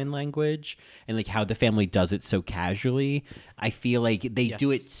inclusive sign language and, like, how the family does it so casually. I feel like they do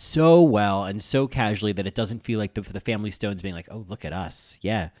it so well and so casually that it doesn't feel like the Family Stones being like, oh, look at us.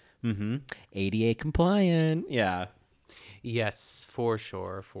 Yeah. ADA compliant. Yeah. Yes, for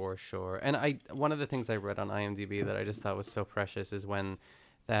sure. And one of the things I read on IMDb that I just thought was so precious is when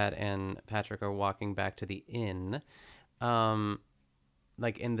Thad and Patrick are walking back to the inn,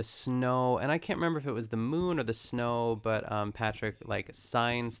 like in the snow, and I can't remember if it was the moon or the snow, but Patrick, like,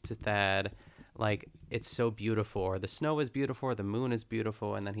 signs to Thad, like, it's so beautiful, or the snow is beautiful, or the moon is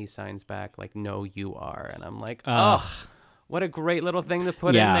beautiful, and then he signs back, like, no, you are. And I'm like, what a great little thing to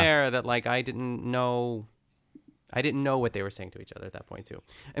put in there that, like, I didn't know what they were saying to each other at that point too.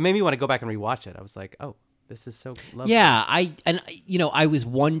 It made me want to go back and rewatch it. I was like, oh, this is so lovely. Yeah, I was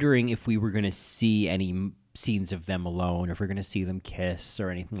wondering if we were going to see any scenes of them alone, or if we're going to see them kiss or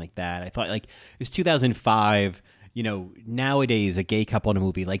anything like that. I thought, like, it's 2005. You know, nowadays a gay couple in a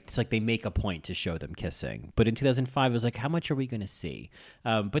movie, like, it's like they make a point to show them kissing. But in 2005, it was like, how much are we going to see?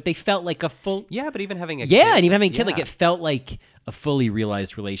 But they felt like a full... Yeah, but even having a kid... Yeah, and even having a kid, like, it felt like a fully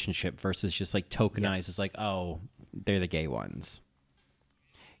realized relationship versus just, like, tokenized as, like, oh, they're the gay ones.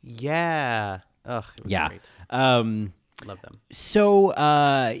 Yeah. Ugh, it was great. Love them. So,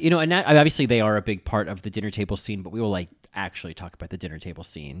 and that, obviously they are a big part of the dinner table scene, but we will, like, actually talk about the dinner table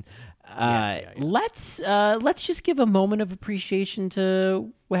scene. Let's just give a moment of appreciation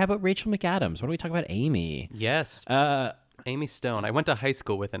to, how about Rachel McAdams? Why don't we talk about Amy? Yes. Amy Stone. I went to high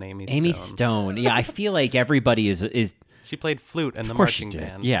school with an Amy Stone. Amy Stone. Yeah, I feel like everybody is She played flute in the marching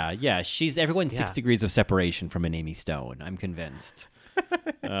band. Yeah. She's everyone's 6 degrees of separation from an Amy Stone. I'm convinced.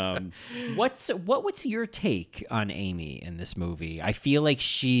 What's your take on Amy in this movie? I feel like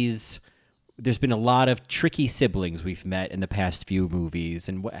there's been a lot of tricky siblings we've met in the past few movies,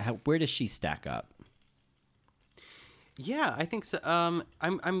 and where does she stack up? Yeah, I think so.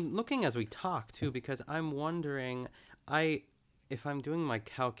 I'm looking as we talk too, because I'm wondering. if I'm doing my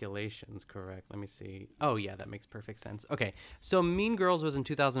calculations correct, let me see. Oh, yeah, that makes perfect sense. Okay, so Mean Girls was in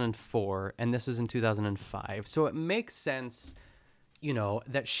 2004, and this was in 2005. So it makes sense, you know,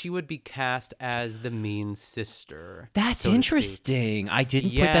 that she would be cast as the mean sister. That's so interesting. I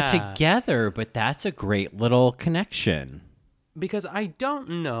didn't put that together, but that's a great little connection. Because I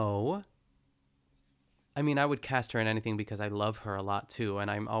don't know. I mean, I would cast her in anything because I love her a lot too,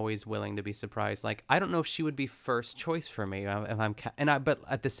 and I'm always willing to be surprised. Like, I don't know if she would be first choice for me if I'm but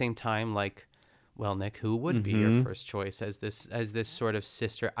at the same time, like, well, Nick, who would be your first choice as this sort of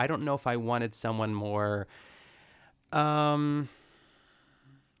sister? I don't know if I wanted someone more,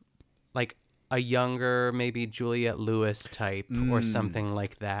 like a younger, maybe Juliette Lewis type or something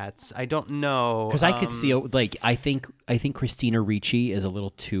like that. I don't know. Because I could see, like, I think Christina Ricci is a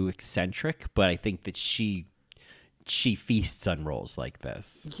little too eccentric, but I think that she feasts on roles like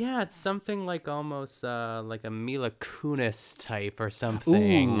this. Yeah, it's something like almost like a Mila Kunis type or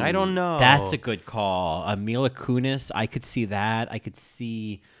something. Ooh, I don't know. That's a good call. Mila Kunis, I could see that. I could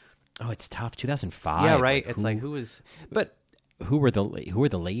see. Oh, it's tough. 2005. Yeah, right. It's like who is, but. Who were the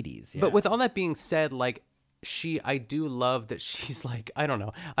ladies? Yeah. But with all that being said, like I do love that she's like, I don't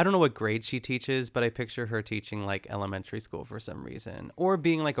know what grade she teaches, but I picture her teaching like elementary school for some reason, or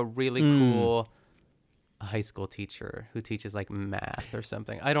being like a really cool high school teacher who teaches like math or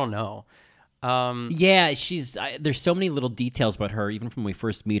something. I don't know. Yeah, there's so many little details about her, even from when we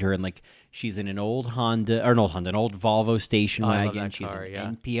first meet her, and like she's in an old Volvo station wagon. She's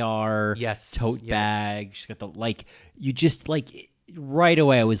an NPR tote bag. She's got the you just like right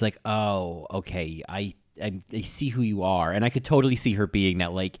away. I was like, oh, okay, I see who you are, and I could totally see her being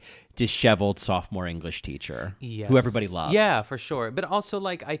that like disheveled sophomore English teacher who everybody loves. Yeah, for sure. But also,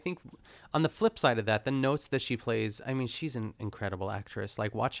 like, I think on the flip side of that, the notes that she plays, I mean, she's an incredible actress.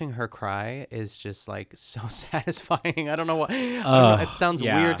 Like, watching her cry is just like so satisfying. I don't know what it sounds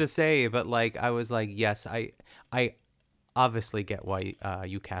weird to say, but like I was like, yes, I obviously get why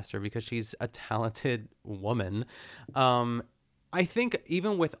you cast her, because she's a talented woman. I think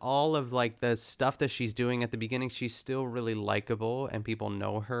even with all of like the stuff that she's doing at the beginning, she's still really likable and people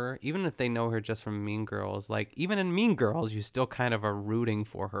know her, even if they know her just from Mean Girls. Like, even in Mean Girls, you still kind of are rooting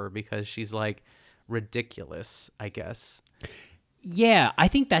for her because she's like ridiculous, I guess. Yeah, I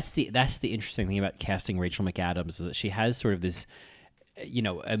think that's the interesting thing about casting Rachel McAdams, is that she has sort of this, you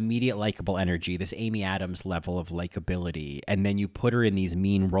know, immediate likable energy, this Amy Adams level of likability, and then you put her in these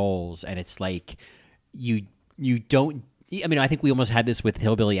mean roles, and it's like you don't. I mean, I think we almost had this with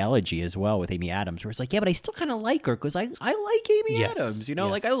Hillbilly Elegy as well with Amy Adams, where it's like, yeah, but I still kind of like her because I like Amy Adams, you know,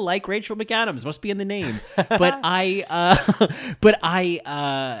 like I like Rachel McAdams, must be in the name. But I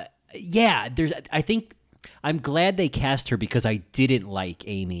think I'm glad they cast her, because I didn't like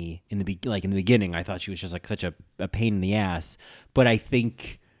Amy in the beginning. I thought she was just like such a pain in the ass. But I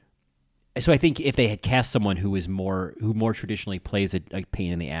think if they had cast someone who more traditionally plays a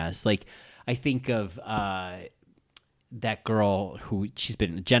pain in the ass, like I think of that girl who she's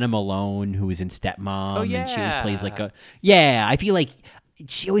been, Jenna Malone, who was in Stepmom. Oh, yeah. And she always plays like I feel like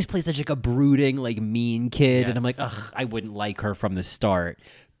she always plays such like a brooding, like mean kid. Yes. And I'm like, ugh, I wouldn't like her from the start.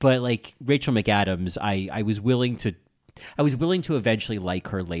 But like Rachel McAdams, I was willing to eventually like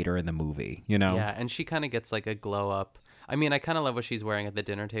her later in the movie, you know? Yeah, and she kind of gets like a glow up. I mean, I kind of love what she's wearing at the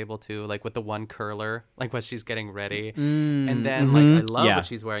dinner table too, like with the one curler, like when she's getting ready. And then like I love what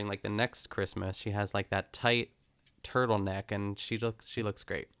she's wearing like the next Christmas. She has like that tight turtleneck, and she looks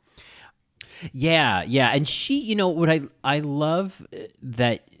great. Yeah, and she, you know, what I love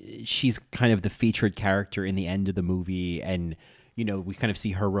that she's kind of the featured character in the end of the movie, and you know, we kind of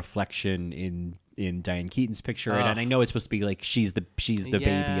see her reflection in Diane Keaton's picture, and I know it's supposed to be like she's the baby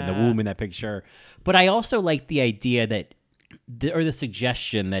in the womb in that picture, but I also like the idea that the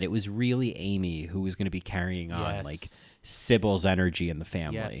suggestion that it was really Amy who was going to be carrying on like Sybil's energy in the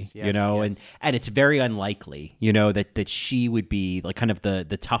family, you know, and it's very unlikely, you know, that she would be like kind of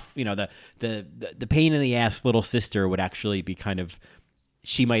the tough, you know, the pain in the ass little sister would actually be kind of,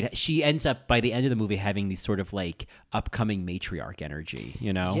 she ends up by the end of the movie having these sort of like upcoming matriarch energy,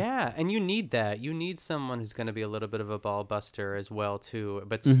 you know? Yeah, and you need that. You need someone who's going to be a little bit of a ball buster as well too,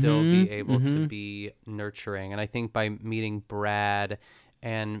 but still be able to be nurturing. And I think by meeting Brad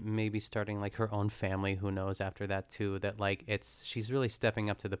and maybe starting like her own family, who knows after that too, that like she's really stepping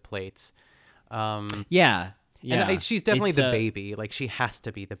up to the plate. Yeah. And she's definitely the baby. Like, she has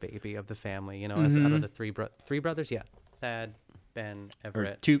to be the baby of the family, you know, as out of the three brothers. Yeah. Thad, Ben,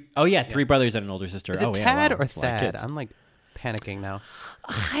 Everett. Three brothers and an older sister. Is it Tad or Thad? I'm like panicking now.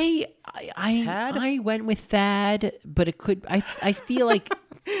 I went with Thad, but it could. I feel like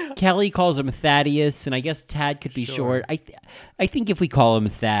Kelly calls him Thaddeus, and I guess Tad could be short. I think if we call him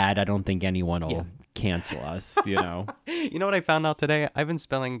Thad, I don't think anyone will cancel us, you know. You know what I found out today? I've been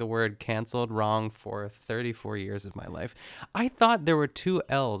spelling the word canceled wrong for 34 years of my life. I thought there were 2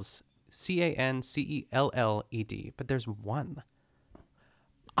 L's, Cancelled, but there's one.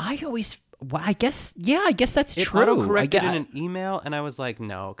 I guess that's it true. It auto-corrected in an email, and I was like,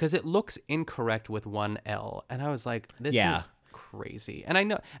 no, because it looks incorrect with 1 L. And I was like, this is crazy. And I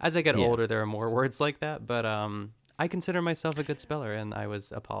know as I get older, there are more words like that, but I consider myself a good speller, and I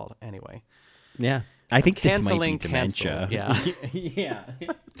was appalled anyway. Yeah. I think canceling this might be dementia. Yeah.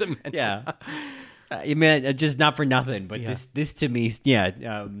 Dementia. Yeah. You mean just not for nothing, but this to me,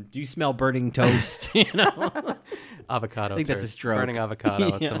 do you smell burning toast? You know, avocado. I think that's a stroke. Burning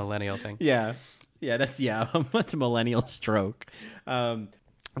avocado. It's a millennial thing. Yeah, that's a millennial stroke.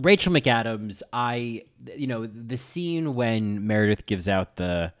 Rachel McAdams. The scene when Meredith gives out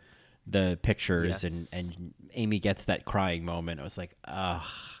the pictures and Amy gets that crying moment. I was like,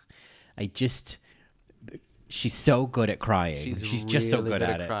 she's so good at crying. She's really just so good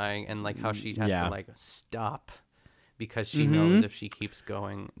at it. Crying, and like how she has to like stop because she knows if she keeps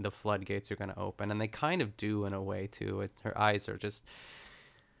going, the floodgates are going to open, and they kind of do in a way too. Her eyes are just,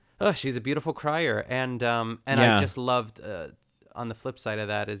 she's a beautiful crier, and I just loved. On the flip side of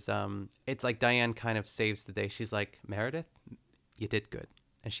that is, it's like Diane kind of saves the day. She's like, Meredith, you did good,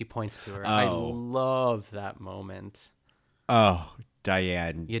 and she points to her. I love that moment. Oh.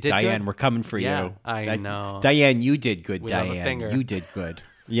 Diane, good? We're coming for you. I know. Diane, you did good. We Diane, love a finger. You did good.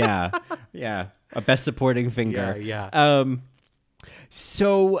 Yeah, a best supporting finger. Yeah.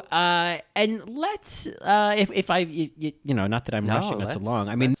 So, and let's, if I, not that I'm rushing us along.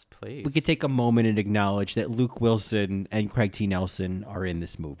 I mean, we could take a moment and acknowledge that Luke Wilson and Craig T. Nelson are in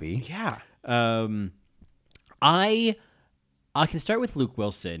this movie. Yeah. I can start with Luke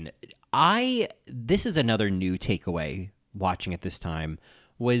Wilson. This is another new takeaway. Watching it this time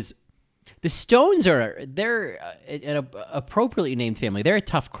was the Stones they're an appropriately named family. They're a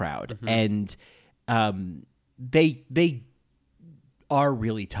tough crowd, and they are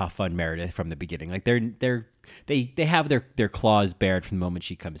really tough on Meredith from the beginning. Like they have their claws bared from the moment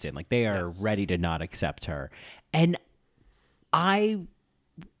she comes in. Like they are ready to not accept her. And I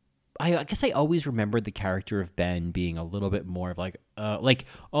guess I always remembered the character of Ben being a little bit more of like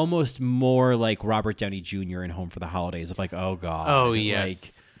almost more like Robert Downey Jr. in Home for the Holidays of like, oh God. Oh,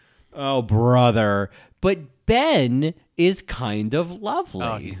 yes. Like, oh, brother. But Ben is kind of lovely.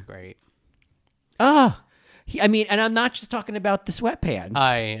 Oh, he's great. And I'm not just talking about the sweatpants.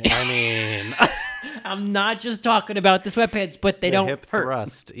 I mean. I'm not just talking about the sweatpants, but they don't hip hurt.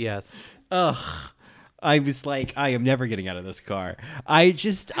 Thrust, yes. Ugh. I was like, I am never getting out of this car.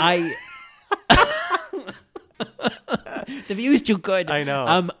 The view's too good. I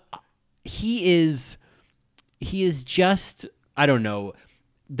know. He is just, I don't know,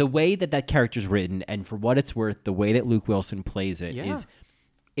 the way that character's written, and for what it's worth, the way that Luke Wilson plays it is,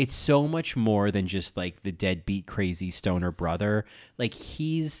 it's so much more than just like the deadbeat crazy stoner brother. Like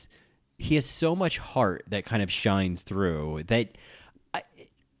he has so much heart that kind of shines through that.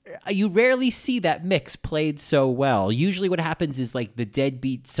 You rarely see that mix played so well. Usually what happens is like the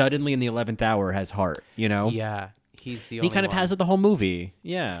deadbeat suddenly in the 11th hour has heart, you know? Yeah, he's the only He kind of one. has it the whole movie.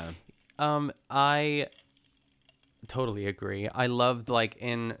 Yeah. I totally agree. I loved like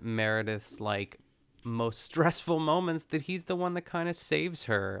in Meredith's like most stressful moments that he's the one that kind of saves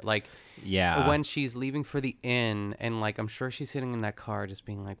her. Like when she's leaving for the inn and like I'm sure she's sitting in that car just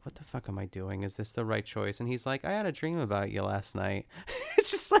being like, what the fuck am I doing? Is this the right choice? And he's like, I had a dream about you last night.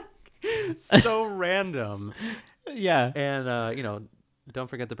 It's just like so random. Yeah. And don't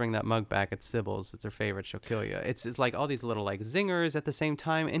forget to bring that mug back at Sybil's. It's her favorite. She'll kill you. It's like all these little like zingers at the same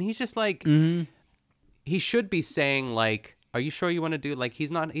time, and he's just like he should be saying like, are you sure you want to do, like,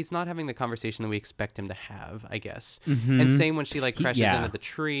 he's not having the conversation that we expect him to have, I guess. And same when she like crashes into the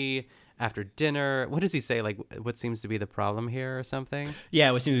tree after dinner. What does he say? Like, what seems to be the problem here or something?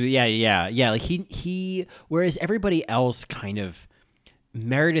 Yeah, what seems to be, yeah. Like he whereas everybody else kind of,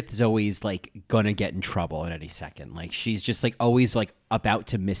 Meredith is always like gonna get in trouble at any second. Like she's just like always like about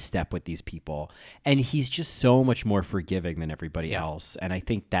to misstep with these people, and he's just so much more forgiving than everybody else. And I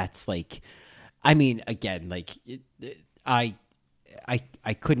think that's like, I mean, again, like I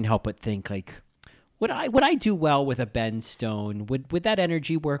couldn't help but think like, would I do well with a Ben Stone? Would that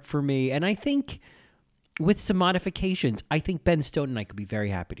energy work for me? And I think with some modifications, I think Ben Stone and I could be very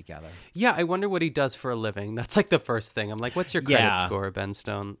happy together. Yeah, I wonder what he does for a living. That's like the first thing. I'm like, what's your credit score, Ben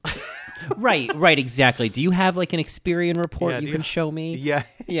Stone? Right, exactly. Do you have like an Experian report you can show me? Yeah.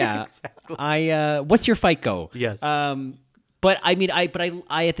 Yeah. Exactly. What's your FICO? Yes. But I mean,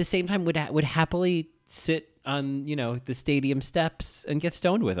 I at the same time would happily sit on, you know, the stadium steps and get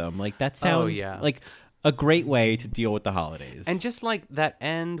stoned with him. Like that sounds like a great way to deal with the holidays. And just like that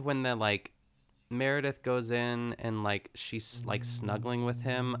end when the like Meredith goes in and like she's like snuggling with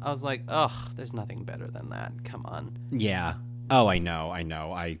him, I was like, ugh, there's nothing better than that. Come on. Yeah. Oh, I know.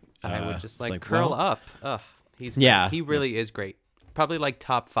 I would just like curl up. Ugh, he's great. Yeah. He really is great. Probably like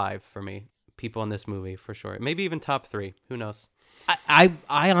top 5 for me. People in this movie for sure. Maybe even top 3. Who knows? I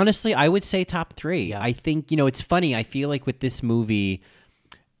honestly, I would say top 3. Yeah. I think, you know, it's funny. I feel like with this movie,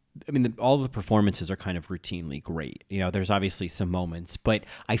 I mean, all the performances are kind of routinely great. You know, there's obviously some moments, but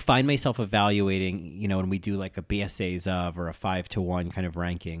I find myself evaluating, you know, when we do like a BSAs of or a 5-to-1 kind of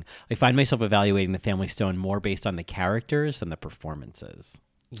ranking, I find myself evaluating the Family Stone more based on the characters than the performances.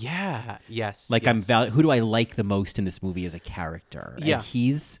 Yeah. Yes. Like yes. who do I like the most in this movie as a character? Yeah. And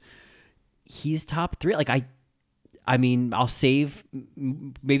he's top 3. Like I mean, I'll save.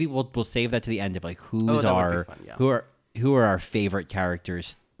 Maybe we'll save that to the end of like who are our favorite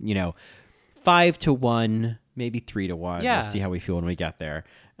characters. You know, 5-to-1, maybe 3-to-1. Yeah. We'll see how we feel when we get there.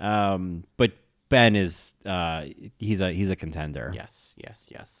 But Ben is he's a contender. Yes.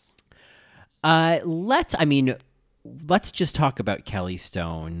 Let's just talk about Kelly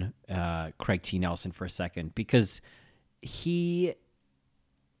Stone, Craig T. Nelson for a second, because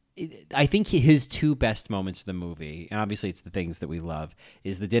I think his 2 best moments of the movie, and obviously it's the things that we love,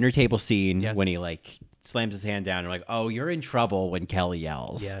 is the dinner table scene when he like slams his hand down and like, oh, you're in trouble when Kelly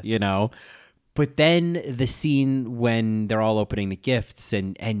yells, you know? But then the scene when they're all opening the gifts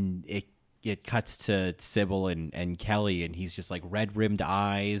and it cuts to Sybil and Kelly, and he's just like red-rimmed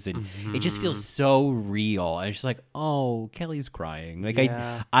eyes, and it just feels so real. And it's just like, oh, Kelly's crying. Like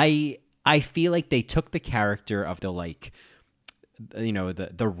I feel like they took the character of the like, you know,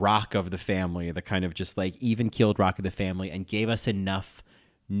 the rock of the family, the kind of just like even-keeled rock of the family, and gave us enough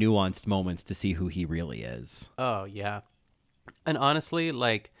nuanced moments to see who he really is. Oh, yeah. And honestly,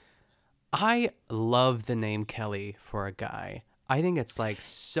 like, I love the name Kelly for a guy. I think it's like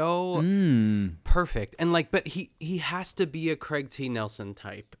so perfect. And like, but he has to be a Craig T. Nelson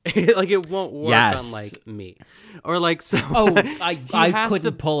type. Like it won't work on like me or like someone. Oh, I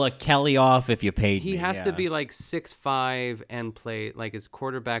couldn't pull a Kelly off if you paid me. He has to be like 6'5" and play like his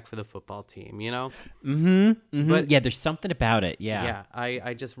quarterback for the football team, you know? Mm-hmm. But yeah, there's something about it. Yeah. Yeah.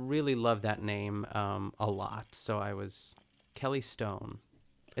 I just really love that name a lot. So I was Kelly Stone.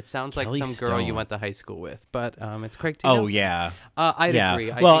 It sounds like some girl you went to high school with, but it's Craig T. Nelson. Oh, yeah. I'd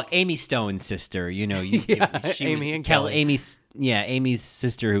agree. Well, Amy Stone's sister, you know. Amy and Kelly. Amy's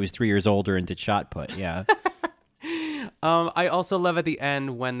sister who was 3 years older and did shot put, yeah. I also love at the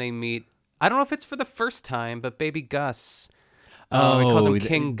end when they meet, I don't know if it's for the first time, but baby Gus. He calls him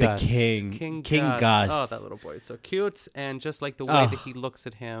King Gus. King Gus. Oh, that little boy is so cute. And just like the way that he looks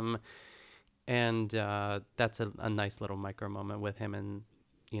at him. And that's a nice little micro moment with him and,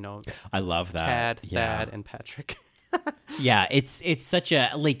 you know, I love that. Thad, and Patrick. Yeah, it's such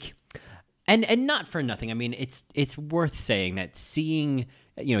a like, and not for nothing. I mean, it's worth saying that seeing,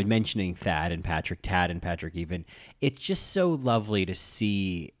 you know, mentioning Tad and Patrick even, it's just so lovely to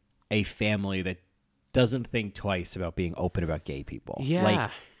see a family that doesn't think twice about being open about gay people. Yeah.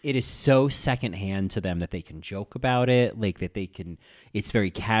 Like, it is so secondhand to them that they can joke about it, like that they can, it's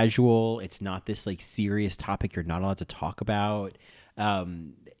very casual. It's not this like serious topic you're not allowed to talk about.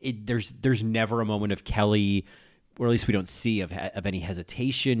 There's never a moment of Kelly, or at least we don't see of any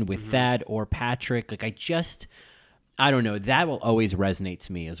hesitation with Thad or Patrick. Like I don't know. That will always resonate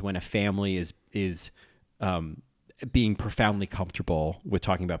to me is when a family is being profoundly comfortable with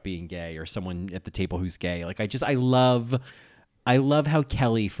talking about being gay, or someone at the table who's gay. Like I love how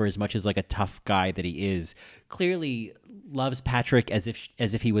Kelly, for as much as like a tough guy that he is, clearly loves Patrick as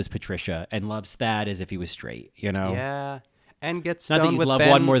if he was Patricia, and loves Thad as if he was straight. You know? Yeah. And gets stoned not that you with love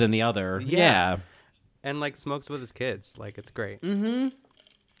Ben. one more than the other. Yeah. And like smokes with his kids. Like it's great. Mm-hmm.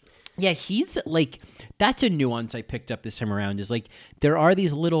 Yeah, he's like, that's a nuance I picked up this time around, is like there are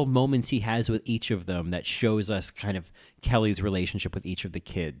these little moments he has with each of them that shows us kind of Kelly's relationship with each of the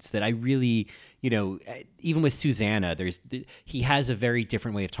kids that I really, you know, even with Susanna, he has a very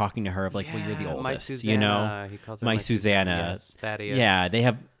different way of talking to her of like, well, you're the oldest, my Susanna. You know, he calls her my Susanna. Yes, Thaddeus. Yeah, they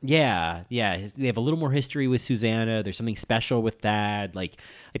have a little more history with Susanna. There's something special with that. Like,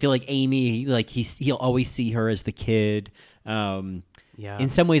 I feel like Amy, like he'll always see her as the kid. Yeah. In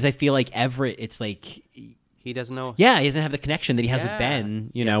some ways, I feel like Everett, it's like He doesn't know. Yeah, he doesn't have the connection that he has with Ben,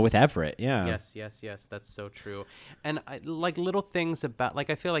 you know, with Everett. Yeah. Yes. That's so true. And like little things about, like,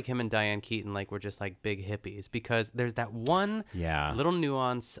 I feel like him and Diane Keaton, like, were just like big hippies, because there's that one little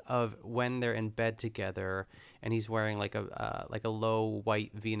nuance of when they're in bed together and he's wearing like a low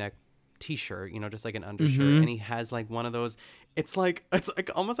white V-neck T-shirt, you know, just like an undershirt, and he has like one of those. It's like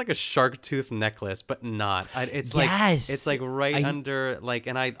almost like a shark tooth necklace, but not. It's like right under, like,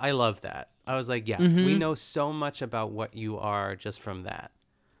 and I love that. I was like, we know so much about what you are just from that.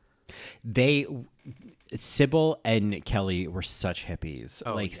 Sybil and Kelly were such hippies,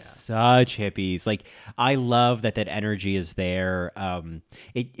 such hippies. Like, I love that energy is there.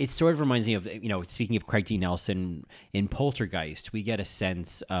 It sort of reminds me of, you know, speaking of Craig D. Nelson in Poltergeist, we get a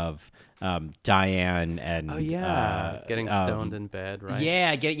sense of Diane and getting stoned in bed, right?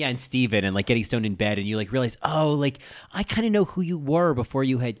 And Steven, and like getting stoned in bed, and you like realize, oh, like I kind of know who you were before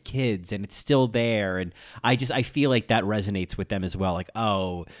you had kids, and it's still there. And I feel like that resonates with them as well. Like,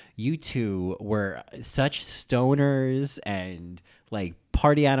 oh, you two were such stoners and like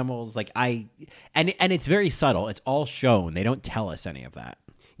party animals. Like and it's very subtle. It's all shown. They don't tell us any of that.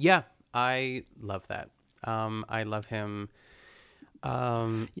 Yeah, I love that. I love him.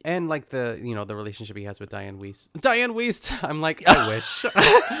 And like the relationship he has with Diane Wiest. I'm like, I wish.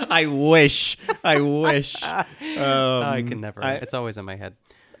 I wish. I can never. It's always in my head.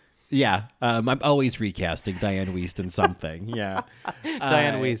 Yeah. I'm always recasting Diane Wiest in something. Yeah.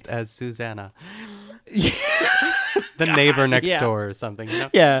 Diane Wiest as Susanna. The neighbor next door or something, you know?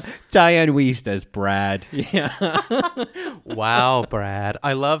 Yeah. Diane Wiest as Brad. Yeah. Wow, Brad.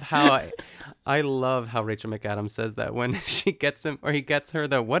 I love how Rachel McAdams says that when she gets him, or he gets her,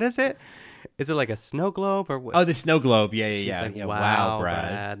 what is it? Is it like a snow globe or what? Oh, the snow globe. Yeah. She's like, wow,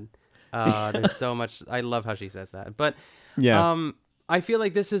 Brad. There's so much. I love how she says that. But I feel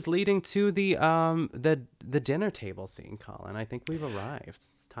like this is leading to the dinner table scene, Colin. I think we've arrived.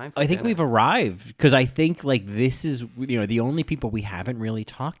 It's time for dinner. We've arrived, because I think like this is, you know, the only people we haven't really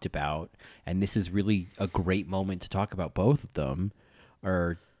talked about, and this is really a great moment to talk about both of them,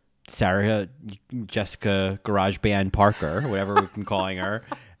 are Sarah Jessica Garage Band Parker, whatever we've been calling her,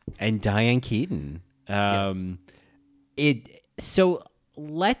 and Diane Keaton. So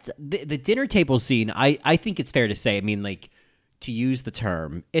the dinner table scene, I think it's fair to say, I mean, like, to use the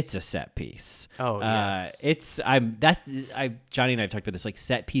term, it's a set piece. Oh, yes. Johnny and I have talked about this. Like,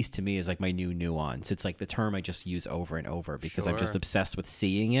 set piece to me is like my new nuance. It's like the term I just use over and over because I'm just obsessed with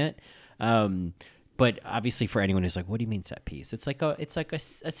seeing it. But obviously, for anyone who's like, "What do you mean set piece?" It's a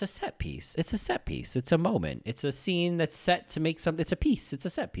set piece. It's a set piece. It's a moment. It's a scene that's set to make something. It's a piece. It's a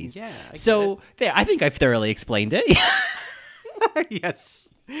set piece. Yeah. I think I've thoroughly explained it.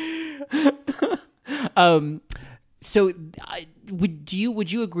 Yes. So, would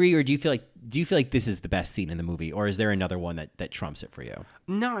you agree, or do you feel like this is the best scene in the movie, or is there another one that trumps it for you?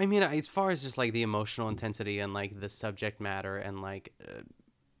 No, I mean, as far as just like the emotional intensity and like the subject matter and like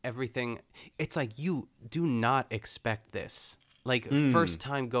everything, it's like you do not expect this. Like first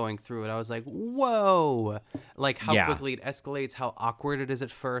time going through it, I was like, whoa! Like how quickly it escalates, how awkward it is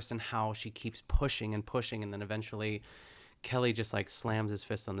at first, and how she keeps pushing and pushing, and then eventually Kelly just like slams his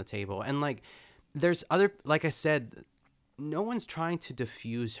fist on the table, and like. There's other, like I said, no one's trying to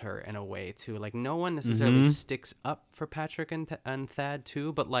diffuse her in a way too. Like no one necessarily sticks up for Patrick and Thad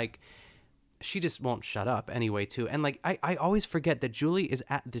too, but like she just won't shut up anyway too. And like I always forget that Julie is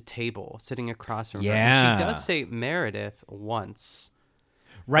at the table sitting across from her. And she does say Meredith once.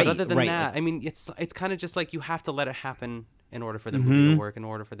 Right. But other than that, I mean, it's kind of just like you have to let it happen in order for the movie to work, in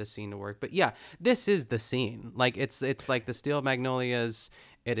order for the scene to work. But yeah, this is the scene. Like it's like the Steel Magnolias.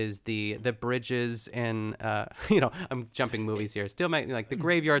 It is the bridges and I'm jumping movies here. Like the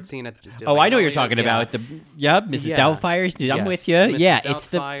graveyard scene at the Steel Magnolias. I know what you're talking about. Mrs. Doubtfire's. I'm with you. Mrs. It's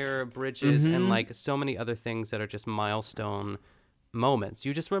Doubtfire, bridges, and like so many other things that are just milestone moments.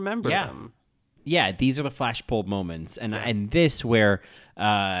 You just remember them. Yeah, these are the flashbulb moments, and this where,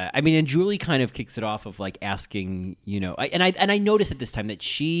 and Julie kind of kicks it off of like asking, I noticed at this time that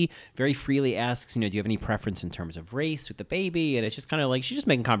she very freely asks, do you have any preference in terms of race with the baby? And it's just kind of like she's just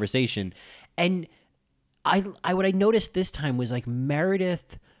making conversation, and what I noticed this time was like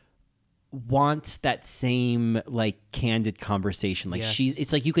Meredith wants that same like candid conversation, like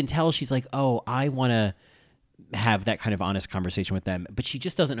it's like you can tell she's like, oh, I want to have that kind of honest conversation with them, but she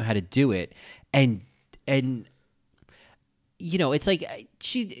just doesn't know how to do it. And it's like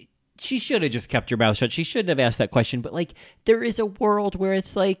she should have just kept her mouth shut. She shouldn't have asked that question, but like there is a world where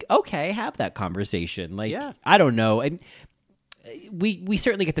it's like, okay, have that conversation. Like, I don't know. And we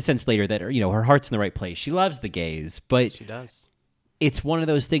certainly get the sense later that her heart's in the right place. She loves the gays, but she does. it's one of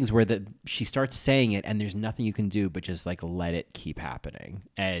those things where she starts saying it and there's nothing you can do but just like let it keep happening.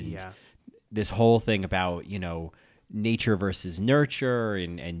 And this whole thing about, nature versus nurture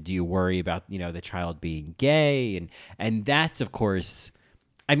and do you worry about, the child being gay? And that's, of course,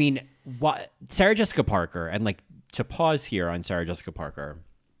 I mean, Sarah Jessica Parker, and like to pause here on Sarah Jessica Parker,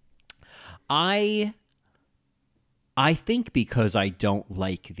 I think because I don't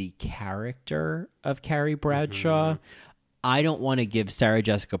like the character of Carrie Bradshaw, I don't want to give Sarah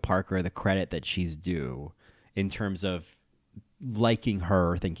Jessica Parker the credit that she's due in terms of liking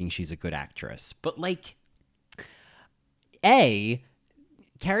her, thinking she's a good actress. But like,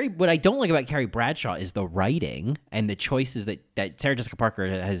 what I don't like about Carrie Bradshaw is the writing and the choices that Sarah Jessica Parker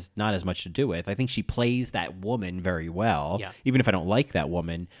has not as much to do with. I think she plays that woman very well, even if I don't like that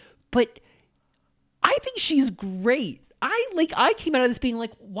woman. But I think she's great. I came out of this being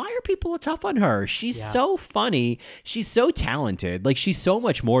like, why are people tough on her? She's so funny. She's so talented. Like, she's so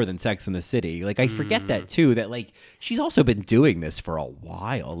much more than Sex and the City. Like, I forget that too, that like she's also been doing this for a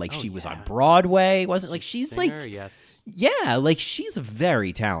while. Like, she was on Broadway. Wasn't like she's singer, like yeah, like she's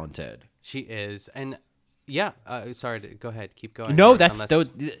very talented. She is. And sorry, go ahead. Keep going. No, that's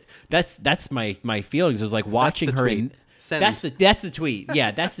my feelings. It was like watching her in That's the tweet.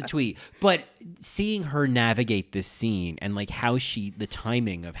 Yeah, that's the tweet. But seeing her navigate this scene and like the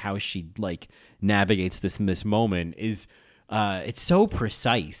timing of how she like navigates this moment is it's so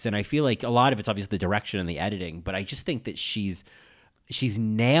precise. And I feel like a lot of it's obviously the direction and the editing, but I just think that she's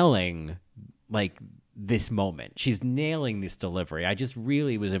nailing like this moment. She's nailing this delivery. I just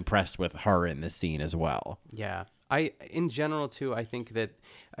really was impressed with her in this scene as well. Yeah. In general too, I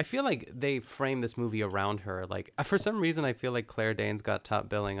feel like they frame this movie around her. Like, for some reason, I feel like Claire Danes got top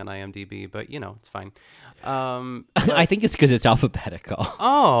billing on IMDb, but it's fine. I think it's because it's alphabetical.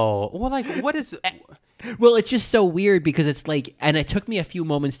 Oh, well, like, what is? Well, it's just so weird because it's like, and it took me a few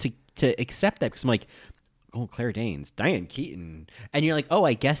moments to accept that because I'm like, oh, Claire Danes, Diane Keaton, and you're like, oh,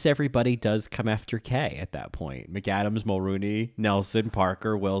 I guess everybody does come after K at that point. McAdams, Mulrooney, Nelson,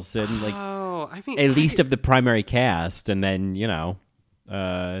 Parker, Wilson, like, I mean, at least of the primary cast, and then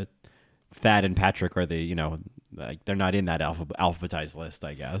Thad and Patrick are the like they're not in that alphabetized list,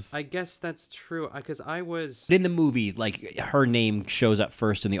 I guess. I guess that's true because I was in the movie. Like her name shows up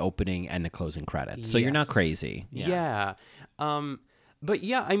first in the opening and the closing credits, so you're not crazy. Yeah. But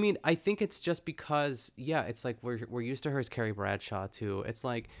yeah, I mean, I think it's just because, it's like we're used to her as Carrie Bradshaw too. It's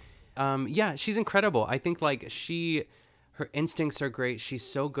like, she's incredible. I think like her instincts are great. She's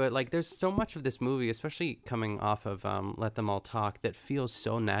so good. Like there's so much of this movie, especially coming off of Let Them All Talk, that feels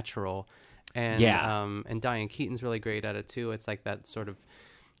so natural. And and Diane Keaton's really great at it too. It's like that sort of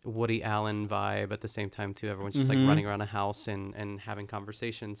Woody Allen vibe at the same time too. Everyone's just like running around a house and having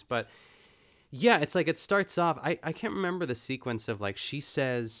conversations, but. Yeah, it's like it starts off. I can't remember the sequence of like she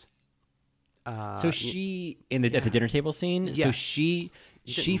says. So she at the dinner table scene. Yes. So she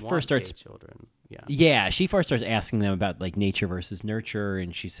first starts children. She first starts asking them about like nature versus nurture,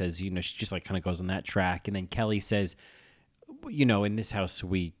 and she says, she just like kind of goes on that track, and then Kelly says, in this house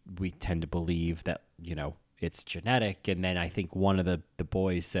we tend to believe that it's genetic, and then I think one of the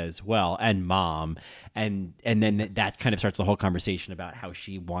boys says, well, and mom, and then that kind of starts the whole conversation about how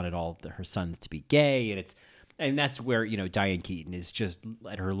she wanted all her sons to be gay, and that's where Diane Keaton is just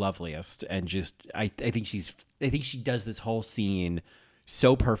at her loveliest, and just I think she does this whole scene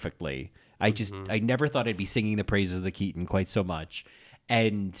so perfectly. I never thought I'd be singing the praises of the Keaton quite so much,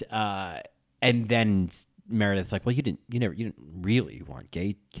 and then Meredith's like, well, you didn't really want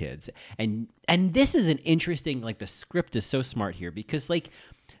gay kids, and this is an interesting, like, the script is so smart here because like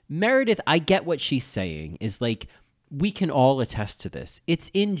Meredith, I get what she's saying is like we can all attest to this. It's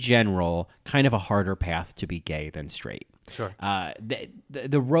in general kind of a harder path to be gay than straight. Sure.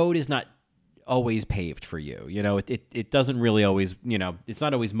 The road is not always paved for you. It doesn't really always, it's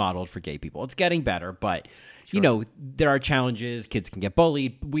not always modeled for gay people. It's getting better, but there are challenges. Kids can get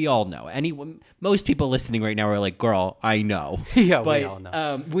bullied. We all know. Most people listening right now are like, girl, I know. Yeah, but, we all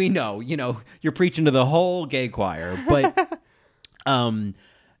know. We know, you're preaching to the whole gay choir, but,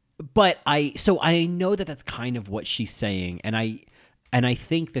 but I know that that's kind of what she's saying. And I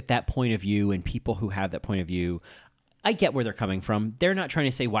think that point of view and people who have that point of view, I get where they're coming from. They're not trying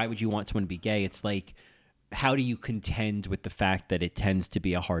to say, why would you want someone to be gay? It's like, how do you contend with the fact that it tends to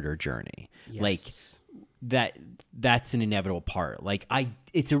be a harder journey? Yes. Like that's an inevitable part. Like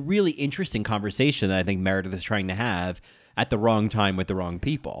it's a really interesting conversation that I think Meredith is trying to have at the wrong time with the wrong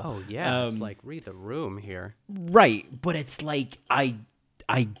people. Oh yeah. It's like read the room here. Right. But it's like, I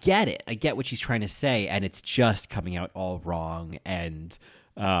get it. I get what she's trying to say, and it's just coming out all wrong. And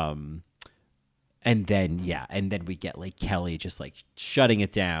And then we get like Kelly just like shutting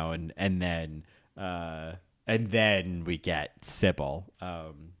it down, and then we get Sybil.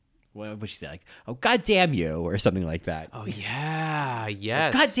 What she say? Like, "Oh, God damn you," or something like that. Oh yeah,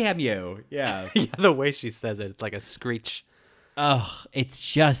 yes. God damn you. Yeah. Yeah, the way she says it, it's like a screech. Oh, it's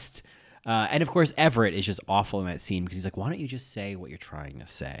just, and of course Everett is just awful in that scene because he's like, "Why don't you just say what you're trying to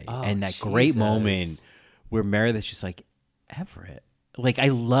say?" Oh, and that great moment where Meredith's just like, "Everett." Like, I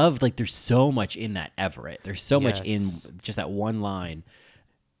love, like, there's so much in that Everett. There's so much in just that one line.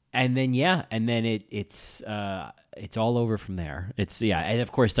 And then, it's all over from there. And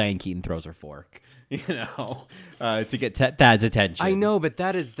of course Diane Keaton throws her fork, to get Thad's attention. I know, but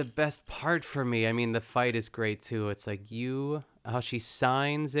that is the best part for me. I mean, the fight is great too. It's like how she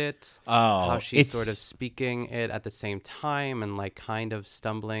signs it, how she's sort of speaking it at the same time and like kind of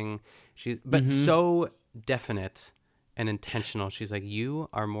stumbling. But so definite and intentional. She's like, you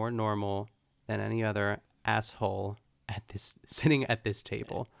are more normal than any other asshole sitting at this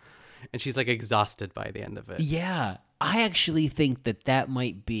table. And she's like exhausted by the end of it. Yeah. I actually think that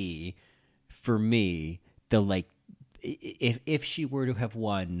might be, for me, the like, if she were to have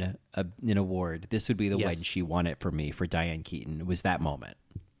won an award, this would be the when she won it for me, for Diane Keaton. It was that moment.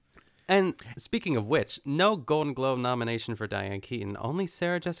 And speaking of which, no Golden Globe nomination for Diane Keaton, only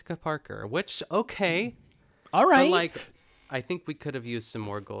Sarah Jessica Parker, which, okay. All right. But like, I think we could have used some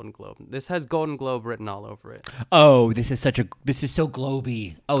more Golden Globe. This has Golden Globe written all over it. Oh, this is so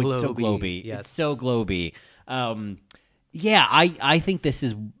globy. Oh, it's so globy. Yes. It's so globy. Yeah, I think this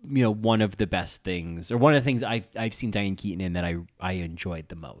is, one of the best things, or one of the things I've seen Diane Keaton in that I enjoyed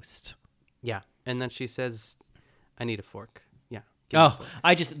the most. Yeah, and then she says, "I need a fork." Yeah. Oh,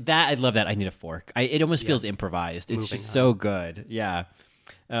 I love that. I need a fork. It almost feels improvised. It's Moving just so good. Yeah.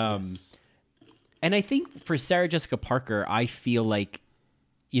 Yes. And I think for Sarah Jessica Parker, I feel like,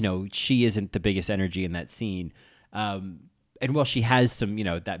 she isn't the biggest energy in that scene. And while she has some,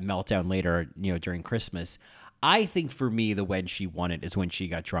 that meltdown later, during Christmas, I think for me, the when she won it is when she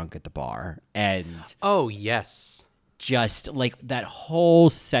got drunk at the bar. And oh, yes. Just like that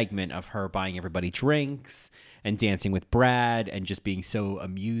whole segment of her buying everybody drinks and dancing with Brad and just being so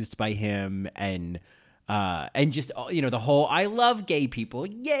amused by him and just, the whole, I love gay people.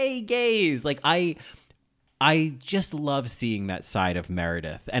 Yay, gays. Like, I just love seeing that side of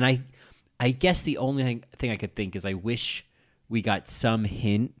Meredith. And I guess the only thing I could think is I wish we got some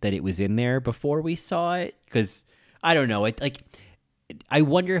hint that it was in there before we saw it. Because, I don't know, I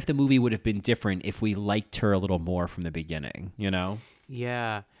wonder if the movie would have been different if we liked her a little more from the beginning,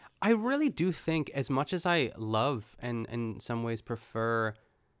 Yeah. I really do think, as much as I love and in some ways prefer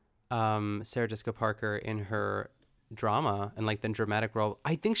Sarah Jessica Parker in her drama and like the dramatic role,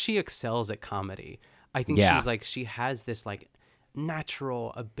 I think she excels at comedy. I think she's like, she has this like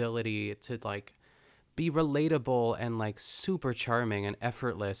natural ability to like be relatable and like super charming and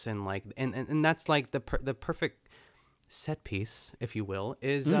effortless and like and that's like the perfect set piece, if you will,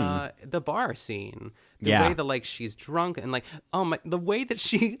 is the bar scene. The way that like she's drunk and like the way that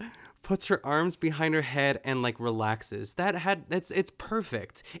she puts her arms behind her head and like relaxes. It's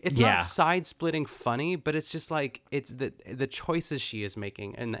perfect. It's not side splitting funny, but it's just like it's the choices she is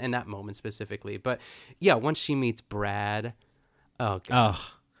making in that moment specifically. But yeah, once she meets Brad, oh god.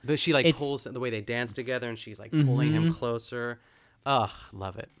 She like pulls the way they dance together and she's like pulling him closer.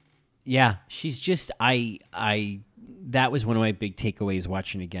 Love it. Yeah, she's just that was one of my big takeaways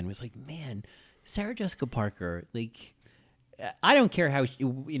watching again, was like, man, Sarah Jessica Parker, like, I don't care how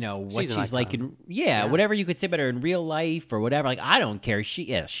what she's like in whatever you could say about her in real life or whatever, like, I don't care.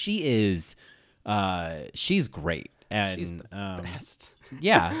 She is she's great, and she's the best.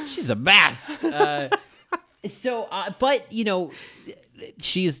 Yeah, she's the best. But she's not quite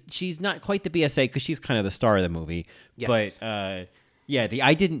the BSA because she's kind of the star of the movie. Yes. But the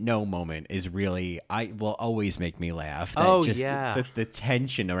I didn't know moment is really, will always make me laugh. The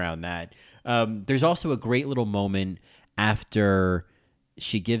tension around that. There's also a great little moment after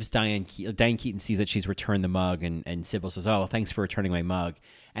she gives Diane Keaton sees that she's returned the mug, and Sybil says, "Oh, thanks for returning my mug."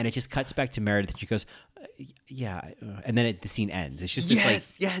 And it just cuts back to Meredith, and she goes, and then the scene ends. It's just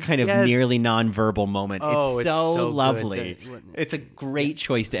this nearly nonverbal moment. Oh, it's so lovely. It's a great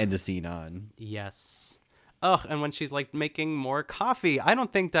choice to end the scene on. Yes. Oh, and when she's like making more coffee, I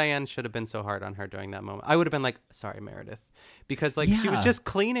don't think Diane should have been so hard on her during that moment. I would have been like, sorry, Meredith, because like she was just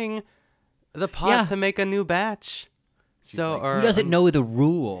cleaning the pot to make a new batch. She's so like, who doesn't know the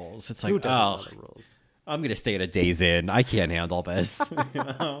rules? It's like, who doesn't know the rules? I'm gonna stay at a Days Inn. I can't handle this.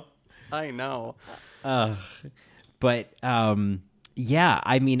 I know. But Yeah,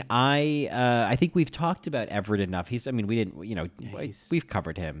 I mean, I think we've talked about Everett enough. We've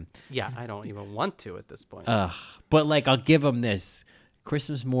covered him. Yeah, I don't even want to at this point. But like, I'll give him this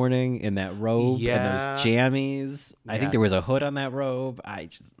Christmas morning in that robe and those jammies. I think there was a hood on that robe.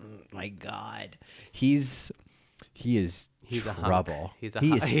 My God, he is trouble. He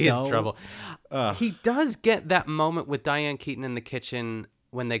is trouble. He does get that moment with Diane Keaton in the kitchen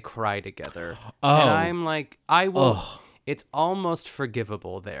when they cry together. And I'm like, I will. It's almost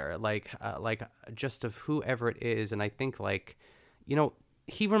forgivable there, like just of whoever it is. And I think, like,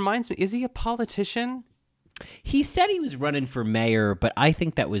 he reminds me. Is he a politician? He said he was running for mayor, but I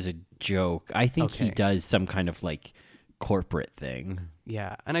think that was a joke. I think he does some kind of like corporate thing.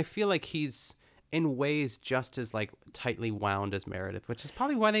 Yeah, and I feel like he's in ways just as like tightly wound as Meredith, which is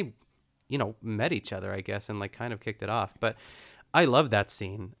probably why they, met each other, I guess, and like kind of kicked it off. But I love that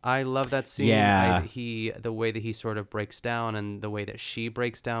scene. Yeah. The way that he sort of breaks down and the way that she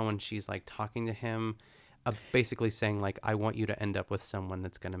breaks down when she's like talking to him, basically saying like, I want you to end up with someone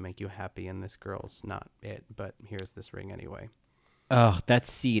that's going to make you happy. And this girl's not it, but here's this ring anyway. Oh, that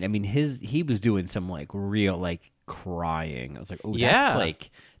scene. I mean, he was doing some like real like crying. I was like, oh, yeah.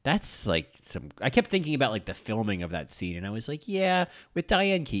 That's like some. I kept thinking about like the filming of that scene, and I was like, yeah, with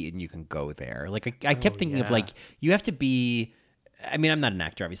Diane Keaton, you can go there. Like I kept thinking of like, you have to be. I mean, I'm not an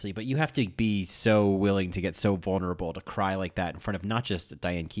actor, obviously, but you have to be so willing to get so vulnerable to cry like that in front of not just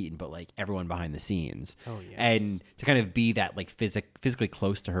Diane Keaton, but like everyone behind the scenes. Oh, yes. And to kind of be that like physically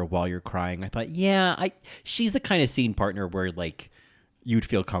close to her while you're crying. I thought, she's the kind of scene partner where like you'd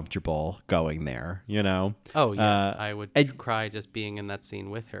feel comfortable going there, Oh, yeah. I would cry just being in that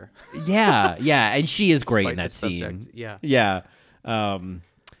scene with her. Yeah. And she is great in that scene. Subject. Yeah. Yeah.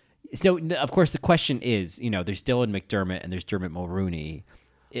 So, of course, the question is, there's Dylan McDermott and there's Dermot Mulroney.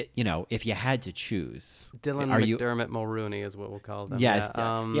 If you had to choose, McDermott Mulroney is what we'll call them. Yes, the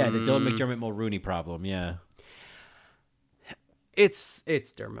Dylan McDermott Mulroney problem. Yeah, it's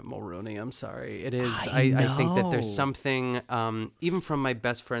Dermot Mulroney. I'm sorry, it is. I think that there's something, even from my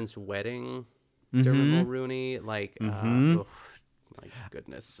best friend's wedding, Dermot Mulroney, like. My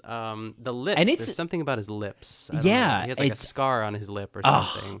goodness. The lips. And there's something about his lips. I don't know. He has like a scar on his lip or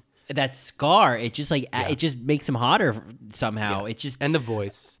something. That scar, it just like it just makes him hotter somehow. Yeah. It just and the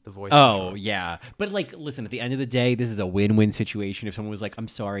voice. Oh yeah, but like, listen. At the end of the day, this is a win-win situation. If someone was like, "I'm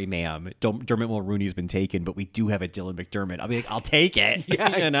sorry, ma'am, Dermot Mulroney's been taken, but we do have a Dylan McDermott," I'll be like, "I'll take it."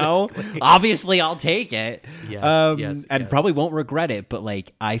 Exactly. Obviously, I'll take it. Yes, and probably won't regret it. But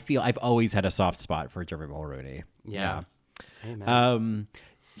like, I feel I've always had a soft spot for Dermot Mulroney. Yeah. Amen.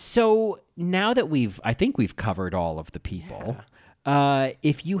 So now that I think we've covered all of the people. Yeah.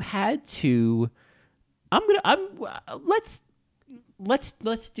 If you had to, let's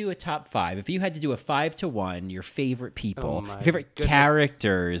do a top 5. If you had to do a 5 to 1, your favorite people, your favorite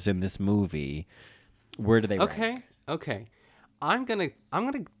characters in this movie, where do they rank? Okay. I'm gonna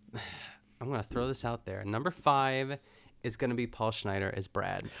throw this out there. Number 5 is gonna be Paul Schneider as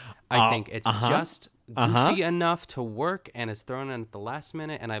Brad. I think it's just goofy enough to work and is thrown in at the last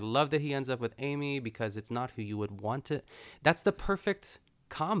minute. And I love that he ends up with Amy because it's not who you would want to. That's the perfect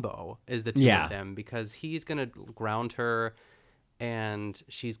combo, is the two of them, because he's going to ground her and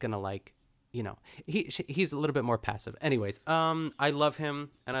she's going to like, he's a little bit more passive. Anyways, I love him.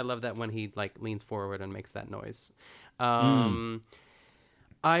 And I love that when he like leans forward and makes that noise. I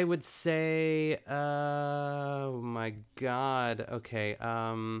would say, oh my God. Okay.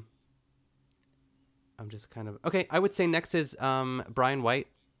 I'm just kind of okay. I would say next is Brian White,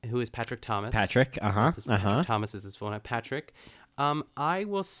 who is Patrick Thomas. Patrick, Patrick Thomas is his full name. Patrick. I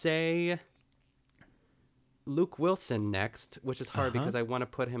will say Luke Wilson next, which is hard because I want to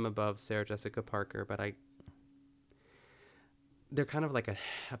put him above Sarah Jessica Parker, but they're kind of like a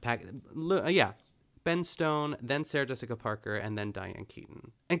pack. Yeah, Ben Stone, then Sarah Jessica Parker, and then Diane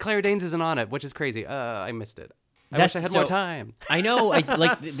Keaton. And Claire Danes isn't on it, which is crazy. I missed it. I wish I had more time. I know.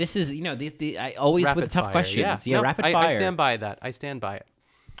 This is, I always rapid with the tough fire, questions. Yeah, rapid fire. I stand by that. I stand by it.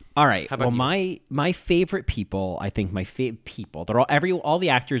 All right. How about you? My favorite people, I think my favorite people, they're all the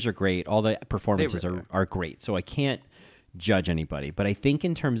actors are great. All the performances are great. So I can't judge anybody. But I think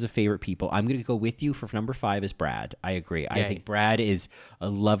in terms of favorite people, I'm going to go with you for number 5 is Brad. I agree. Yay. I think Brad is a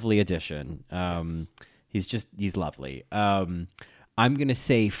lovely addition. Yes. He's lovely. I'm going to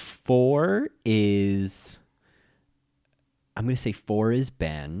say 4 is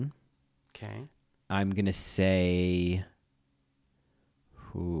Ben. Okay. I'm going to say,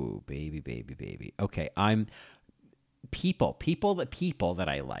 ooh, baby. Okay, I'm people that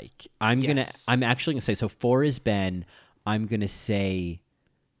I like. I'm actually going to say, so 4 is Ben. I'm going to say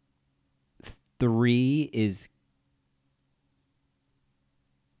 3 is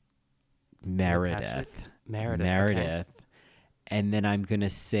Meredith. Meredith. Okay. And then I'm going to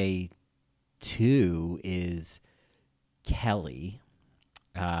say 2 is Kelly.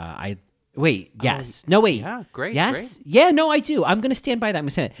 Yes. No, wait. Yeah, great. Yes? Great. Yeah, no, I do. I'm going to stand by that. I'm going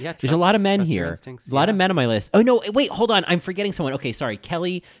to say it. Yeah, there's a lot of men trust your here. instincts, A lot of men on my list. Oh, no, wait, hold on. I'm forgetting someone. Okay, sorry.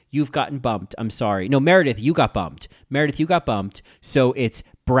 Kelly, you've gotten bumped. I'm sorry. No, Meredith, you got bumped. So it's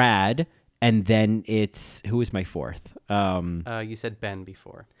Brad, and then it's, who is my 4th? You said Ben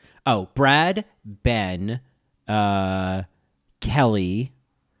before. Oh, Brad, Ben, Kelly.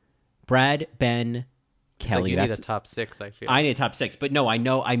 Brad, Ben, Kelly. It's like you need a top 6, I feel. I need a top 6, but no, I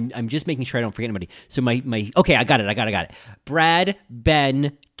know. I'm just making sure I don't forget anybody. So my okay, I got it. Brad,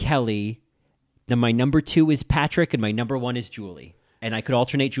 Ben, Kelly. Then my number 2 is Patrick, and my number 1 is Julie. And I could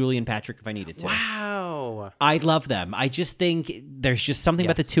alternate Julie and Patrick if I needed to. Wow. I love them. I just think there's just something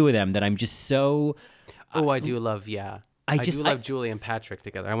about the two of them that I'm just so. I do love. Yeah. I do love Julie and Patrick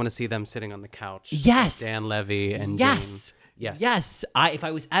together. I want to see them sitting on the couch. Yes. Dan Levy and yes. Dean. Yes. If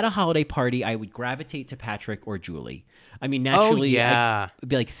I was at a holiday party, I would gravitate to Patrick or Julie. I mean, naturally, I'd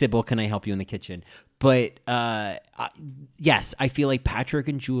be like, Sybil, can I help you in the kitchen? But yes, I feel like Patrick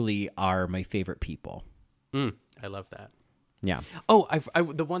and Julie are my favorite people. I love that. Yeah. Oh,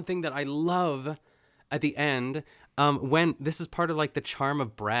 the one thing that I love at the end, when this is part of like the charm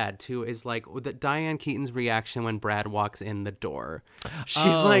of Brad too, is like the Diane Keaton's reaction when Brad walks in the door. She's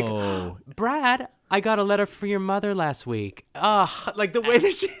like, Brad, I got a letter for your mother last week. Like the way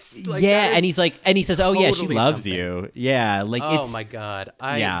that she's like, and he's like, and he says, oh yeah, she loves something. You. Yeah, like oh my god,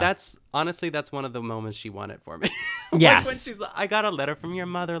 that's honestly that's one of the moments she won it for me. Yes, when she's like, I got a letter from your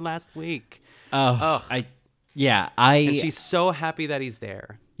mother last week. And she's so happy that he's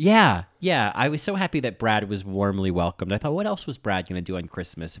there. Yeah. I was so happy that Brad was warmly welcomed. I thought, what else was Brad going to do on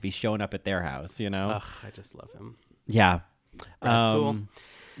Christmas if he's showing up at their house, you know? I just love him. Yeah. Brad's cool.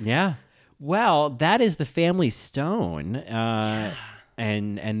 Yeah. Well, that is the Family Stone and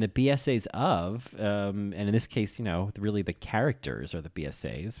the BSAs of, and in this case, you know, really the characters are the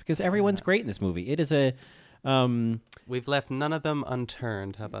BSAs because everyone's great in this movie. It is a... We've left none of them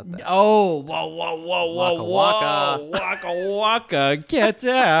unturned. How about that? Oh, whoa, waka, get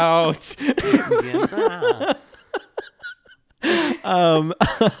out. Get out.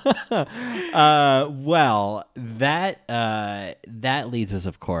 Well, that leads us,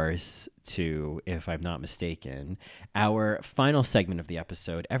 of course, to, if I'm not mistaken, our final segment of the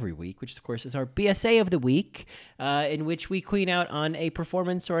episode every week, which, of course, is our BSA of the week, in which we queen out on a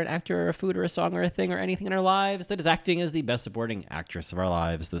performance or an actor or a food or a song or a thing or anything in our lives that is acting as the best supporting actress of our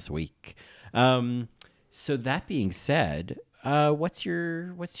lives this week. So that being said, what's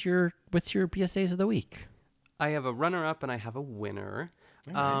your BSAs of the week? I have a runner-up and I have a winner.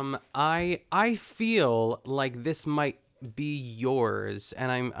 Right. I feel like this might be yours,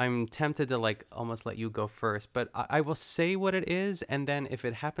 and I'm tempted to like almost let you go first, but I will say what it is, and then if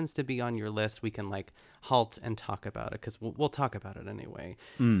it happens to be on your list, we can like halt and talk about it because we'll talk about it anyway.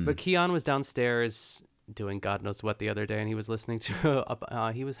 But Keon was downstairs doing God knows what the other day, and he was listening to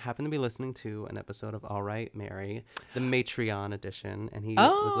happened to be listening to an episode of All Right Mary, the Matreon edition, and he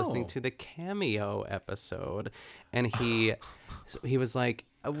was listening to the cameo episode, and he was like,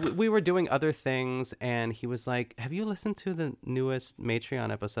 we were doing other things, and he was like, have you listened to the newest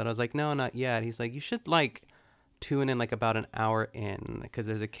Matreon episode? I was like, no, not yet. He's like, you should like tune in like about an hour in because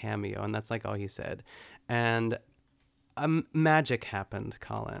there's a cameo, and that's like all he said, and magic happened,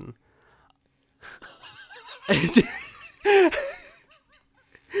 Colin.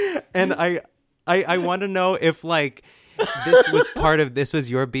 And I want to know if like this was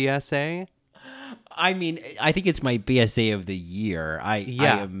your BSA. I mean, I think it's my BSA of the year. I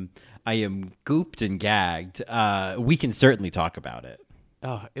am gooped and gagged. We can certainly talk about it.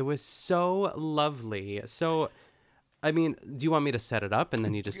 Oh, it was so lovely. So, I mean, do you want me to set it up and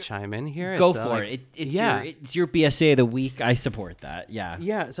then you just chime in here? Go for it. It's your BSA of the week. I support that. Yeah.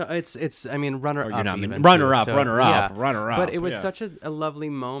 Yeah. So it's. I mean, runner up. Runner up. But it was such a lovely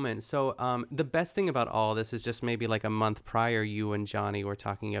moment. So the best thing about all this is just maybe like a month prior, you and Johnny were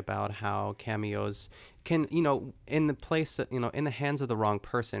talking about how cameos can, in the hands of the wrong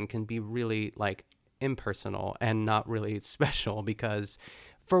person, can be really like impersonal and not really special because.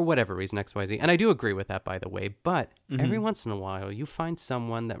 For whatever reason, XYZ. And I do agree with that, by the way. But every once in a while, you find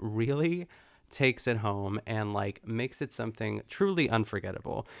someone that really takes it home and like makes it something truly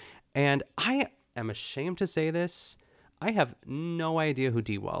unforgettable. And I am ashamed to say this. I have no idea who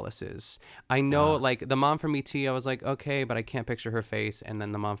Dee Wallace is. I know like the mom from E.T., I was like, okay, but I can't picture her face. And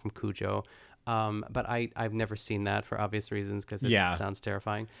then the mom from Cujo. But I've never seen that for obvious reasons because it sounds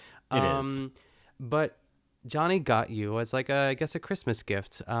terrifying. It is. But Johnny got you as like I guess a Christmas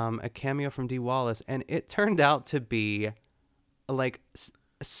gift, a cameo from Dee Wallace, and it turned out to be like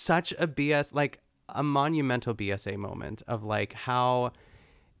such a BS, like a monumental BSA moment of like how,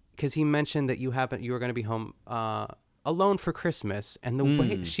 because he mentioned that you were going to be home alone for Christmas, and the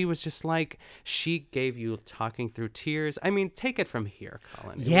way she was just like, she gave you talking through tears. I mean, take it from here,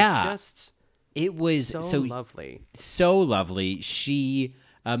 Colin. It was so lovely. So lovely. She,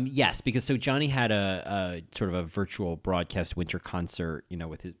 yes, because so Johnny had a sort of a virtual broadcast winter concert, you know,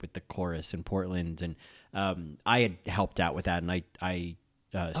 with the chorus in Portland, and I had helped out with that, and I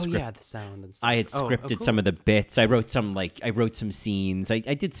the sound and stuff. I had scripted cool. some of the bits. I wrote some scenes. I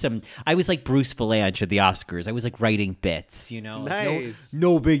did some. I was like Bruce Valanche at the Oscars. I was like writing bits, you know. Nice.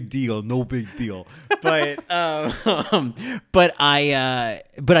 No big deal. No big deal. But but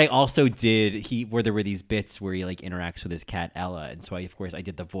I also did where there were these bits where he like interacts with his cat Ella, and so I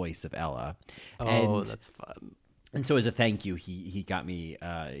did the voice of Ella. Oh, that's fun. And so as a thank you, he got me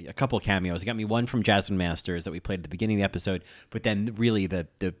a couple of cameos. He got me one from Jasmine Masters that we played at the beginning of the episode, but then really the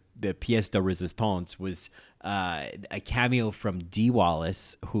pièce de résistance was a cameo from Dee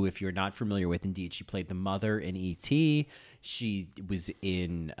Wallace, who, if you're not familiar with, indeed, she played the mother in E.T. She was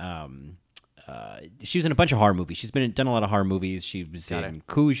in a bunch of horror movies. She's done a lot of horror movies. She was in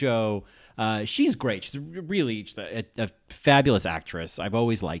Cujo. She's great. She's really a fabulous actress. I've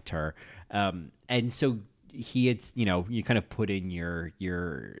always liked her. And so he had, you know, you kind of put in your,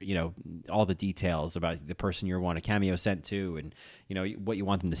 you know, all the details about the person you want a cameo sent to, and, you know, what you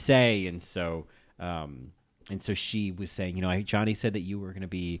want them to say. And so she was saying, you know, Johnny said that you were going to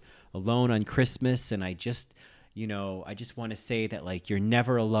be alone on Christmas, and I just want to say that, like, you're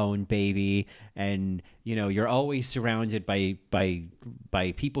never alone, baby, and, you know, you're always surrounded by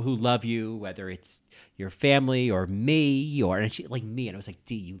people who love you, whether it's your family or me, and she, like, me, and I was like,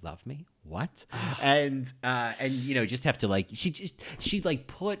 Dee, you love me? What? and you know, just have to, like, she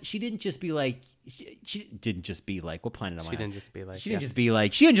didn't just be like, what planet am I on? She didn't just be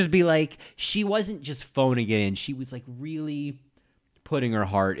like, she wasn't just phoning it in. She was like really putting her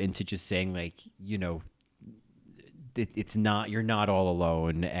heart into just saying, like, you know, you're not all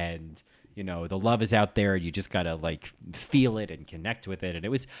alone, and, you know, the love is out there, and you just gotta, like, feel it and connect with it. And it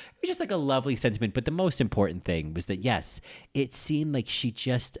was just like a lovely sentiment. But the most important thing was that, yes, it seemed like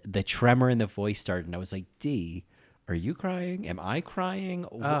the tremor in the voice started, and I was like, Dee, are you crying? Am I crying?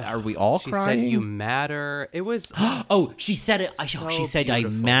 Are we all crying? She said you matter. It was she said it. So she said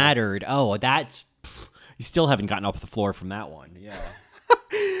beautiful. I mattered. Oh, that's you still haven't gotten off the floor from that one. Yeah.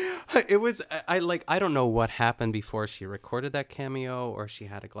 It was, I don't know what happened before she recorded that cameo, or she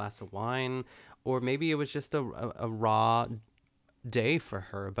had a glass of wine, or maybe it was just a raw day for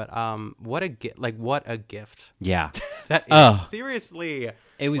her. But what a gift. Yeah. That is seriously.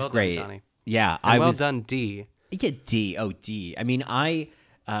 It was great. Done, Johnny. Yeah. Well done, Dee. Yeah, Dee. Oh, Dee. I mean,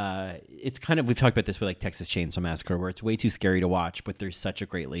 it's kind of, we've talked about this with like Texas Chainsaw Massacre, where it's way too scary to watch, but there's such a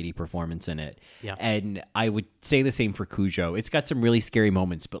great lady performance in it. Yeah. And I would say the same for Cujo. It's got some really scary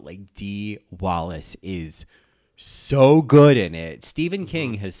moments, but like Dee Wallace is so good in it. Stephen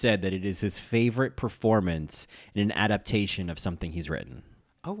King has said that it is his favorite performance in an adaptation of something he's written.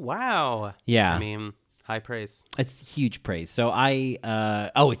 Oh, wow. Yeah. I mean, high praise. It's huge praise. So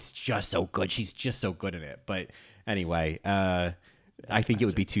it's just so good. She's just so good in it. But anyway, I think it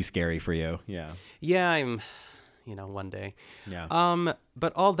would be too scary for you. Yeah. Yeah, I'm, you know, one day. Yeah.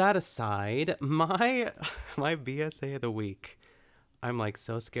 But all that aside, my BSA of the week, I'm like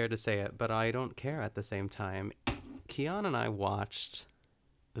so scared to say it, but I don't care at the same time. Keon and I watched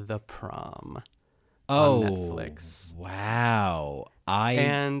The Prom on Netflix. Wow.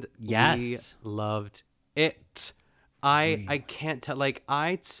 We loved it. I can't tell, like,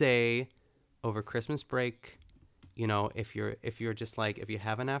 I'd say over Christmas break, you know, if you're just like, if you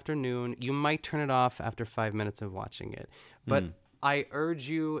have an afternoon, you might turn it off after 5 minutes of watching it. But I urge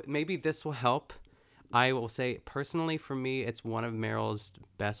you, maybe this will help. I will say, personally, for me, it's one of Meryl's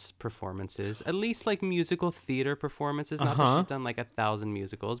best performances, at least like musical theater performances. Not that she's done like 1,000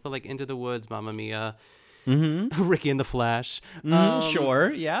 musicals, but like Into the Woods, Mamma Mia, Ricky and the Flash.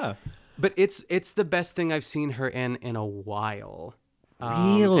 Sure, yeah. But it's the best thing I've seen her in a while.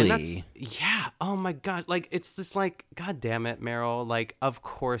 Really? Yeah. Oh my God. Like, it's just like, God damn it, Meryl. Like, of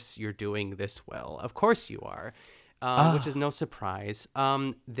course you're doing this well. Of course you are. Which is no surprise.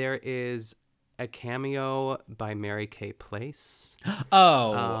 There is a cameo by Mary Kay Place.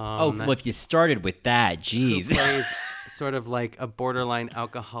 Well, if you started with that, geez. Who plays sort of like a borderline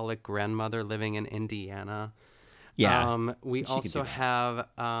alcoholic grandmother living in Indiana. Yeah. We also have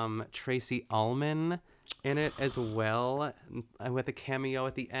Tracy Ullman in it as well, with a cameo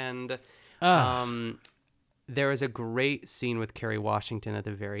at the end. there is a great scene with Kerry Washington at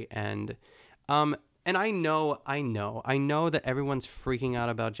the very end. And I know that everyone's freaking out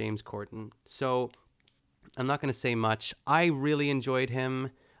about James Corden. So I'm not going to say much. I really enjoyed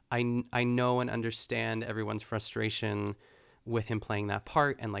him. I know and understand everyone's frustration with him playing that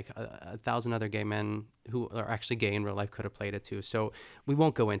part, and like a thousand other gay men who are actually gay in real life could have played it too. So we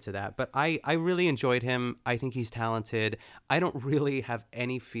won't go into that, but I really enjoyed him. I think he's talented. I don't really have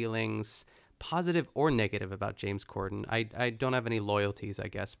any feelings, positive or negative, about James Corden. I don't have any loyalties, I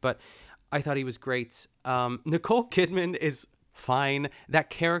guess, but I thought he was great. Nicole Kidman is fine.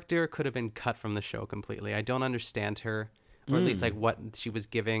 That character could have been cut from the show completely. I don't understand her, or at least like what she was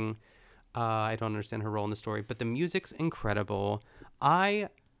giving. I don't understand her role in the story, but the music's incredible.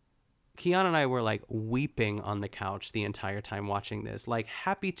 Keanu and I were like weeping on the couch the entire time watching this, like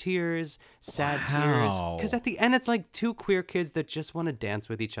happy tears, sad tears. Because at the end, it's like two queer kids that just want to dance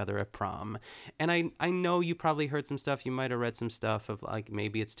with each other at prom. And I know you probably heard some stuff. You might have read some stuff of like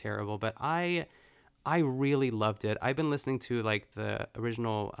maybe it's terrible, but I really loved it. I've been listening to like the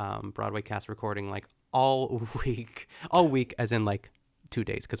original Broadway cast recording like all week as in like 2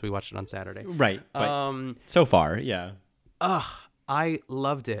 days, because we watched it on Saturday. Right. But so far, yeah. I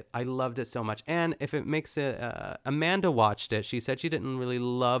loved it. I loved it so much. And if it makes it, Amanda watched it. She said she didn't really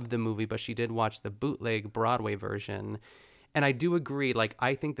love the movie, but she did watch the bootleg Broadway version. And I do agree. Like,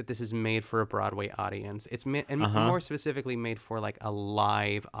 I think that this is made for a Broadway audience. It's more specifically made for like a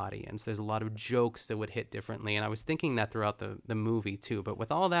live audience. There's a lot of jokes that would hit differently. And I was thinking that throughout the movie too. But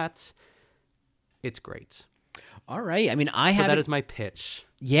with all that, it's great. All right. I mean, so that is my pitch.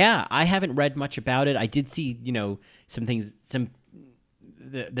 Yeah, I haven't read much about it. I did see, some things,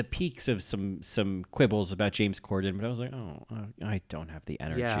 the peaks of some quibbles about James Corden, but I was like, I don't have the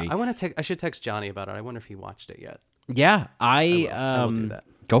energy. Yeah, I should text Johnny about it. I wonder if he watched it yet. Yeah, I will do that.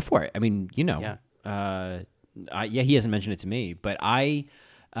 Go for it. I mean, Yeah. He hasn't mentioned it to me, but the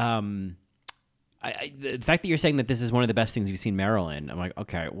fact that you're saying that this is one of the best things you've seen Meryl in, I'm like,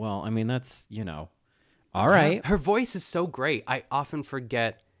 okay, well, I mean, that's, all right. Her voice is so great. I often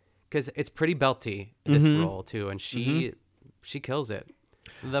forget, because it's pretty belty, this role too, and she kills it.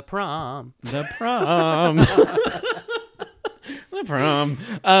 The prom. The prom.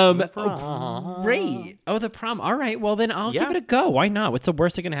 Great. Oh, the prom. All right. Well, then I'll give it a go. Why not? What's the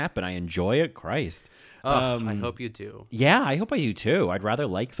worst that can happen? I enjoy it. Christ. I hope you do. Yeah, I hope I do too. I'd rather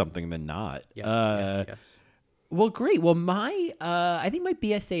like something than not. Yes. Well, great. Well, I think my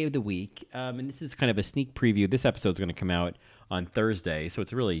BSA of the week, and this is kind of a sneak preview. This episode's going to come out on Thursday, so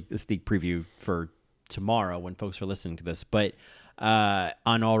it's really a sneak preview for tomorrow when folks are listening to this. But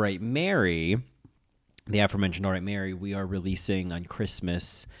on All Right, Mary, the aforementioned All Right, Mary, we are releasing on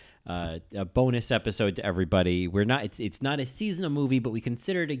Christmas a bonus episode to everybody. It's not a seasonal movie, but we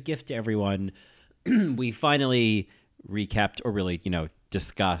consider it a gift to everyone. We finally recapped, or really,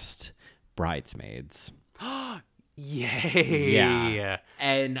 discussed Bridesmaids. Yay! Yeah,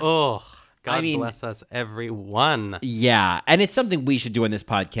 and God bless us, everyone. Yeah, and it's something we should do on this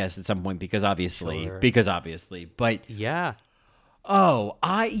podcast at some point because obviously, but yeah. Oh,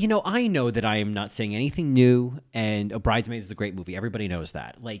 I know that I am not saying anything new, and Bridesmaids is a great movie. Everybody knows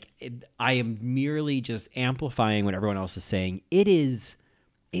that. I am merely just amplifying what everyone else is saying.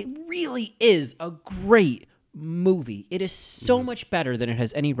 It really is a great movie. It is so much better than it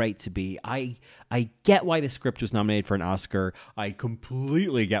has any right to be. I get why the script was nominated for an Oscar. I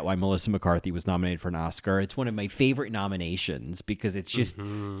completely get why Melissa McCarthy was nominated for an Oscar. It's one of my favorite nominations because it's just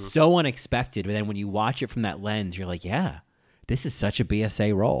so unexpected. But then when you watch it from that lens, you're like, yeah, this is such a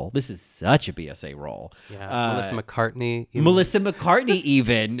BSA role. Yeah, Melissa McCartney. Melissa McCartney,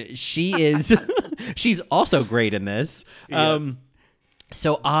 even. She is. She's also great in this. Yes.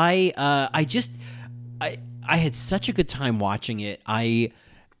 So I had such a good time watching it. I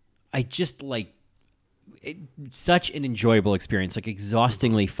just such an enjoyable experience, like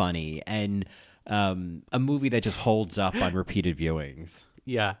exhaustingly funny, and a movie that just holds up on repeated viewings.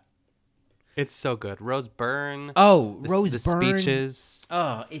 Yeah. It's so good. Rose Byrne. Oh, Rose Byrne. The speeches.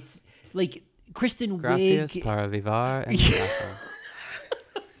 Oh, it's like Kristen Gracias Wiig. para vivar.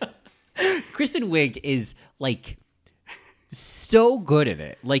 Kristen Wiig is like so good at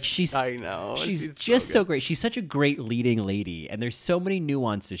it. Like I know. She's just so great. She's such a great leading lady, and there's so many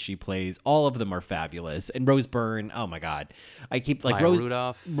nuances she plays. All of them are fabulous. And Rose Byrne, oh my God. I keep like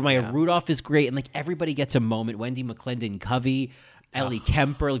Maya Rudolph is great, and like everybody gets a moment. Wendy McClendon Covey, Ellie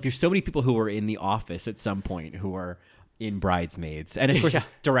Kemper. Like there's so many people who were in The Office at some point who are in Bridesmaids, and of course it's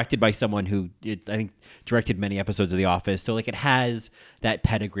directed by someone who I think directed many episodes of The Office, so like it has that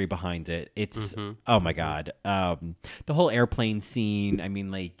pedigree behind it. It's oh my god, the whole airplane scene. I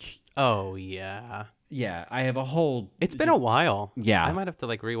mean, like oh yeah. Yeah, I have a whole. It's been a while. Yeah, I might have to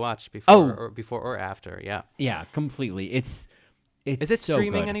like rewatch before or after. Yeah, yeah, completely. It's is it so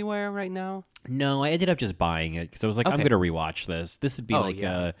streaming good. anywhere right now? No, I ended up just buying it because I was like, I'm Okay. gonna rewatch this. This would be put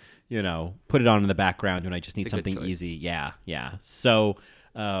it on in the background when I just need It's a good something choice. easy. Yeah, yeah. So,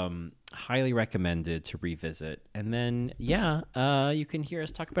 highly recommended to revisit. And then, you can hear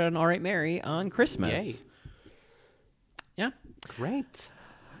us talk about an All Right Mary on Christmas. Yay. Yeah. Great.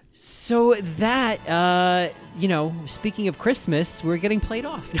 So that, speaking of Christmas, we're getting played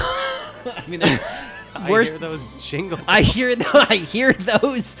off. I mean, I hear those jingles. I hear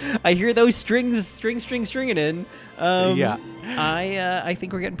those strings stringing in. I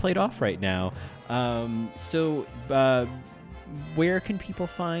think we're getting played off right now. So where can people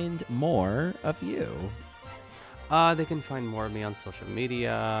find more of you? They can find more of me on social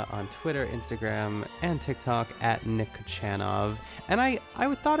media, on Twitter, Instagram, and TikTok at Nick Kachanov. And I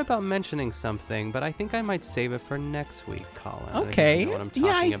thought about mentioning something, but I think I might save it for next week, Colin. Okay. I think you know what I'm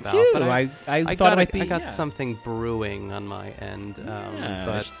talking about. Do. But I thought it might be. I got something brewing on my end,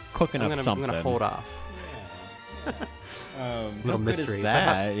 but cooking up something. I'm gonna hold off. Little mystery. Is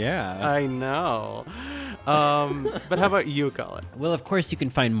that? Yeah. I know. But how about you, Colin? Well, of course, you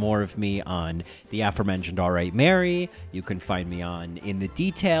can find more of me on the aforementioned All Right Mary. You can find me on In the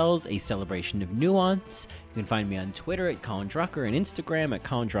Details, a celebration of nuance. You can find me on Twitter at Colin Drucker and Instagram at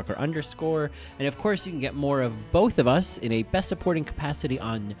Colin Drucker_. And of course, you can get more of both of us in a best supporting capacity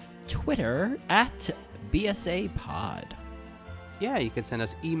on Twitter at BSA Pod. Yeah, you can send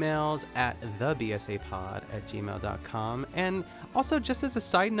us emails at thebsapod@gmail.com. And also, just as a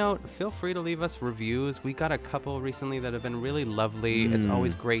side note, feel free to leave us reviews. We got a couple recently that have been really lovely. It's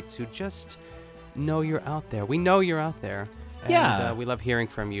always great to just know you're out there. We know you're out there. And we love hearing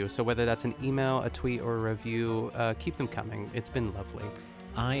from you. So whether that's an email, a tweet, or a review, keep them coming. It's been lovely.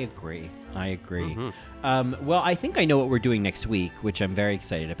 I agree. Well, I think I know what we're doing next week, which I'm very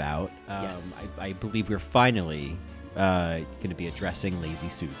excited about. Yes. I believe we're finally going to be addressing Lazy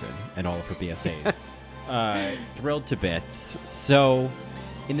Susan and all of her BSAs. Thrilled to bits. So,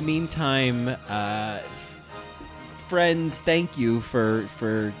 in the meantime, friends, thank you for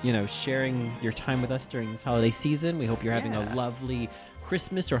sharing your time with us during this holiday season. We hope you're having a lovely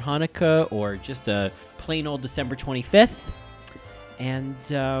Christmas or Hanukkah or just a plain old December 25th. And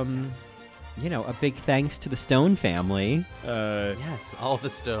a big thanks to the Stone family. Yes, all the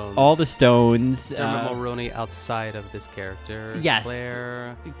Stones. All the Stones. Dermot Mulroney outside of this character. Yes.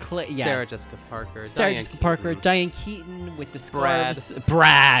 Claire. Yes. Sarah Jessica Parker. Diane Keaton with the scarves.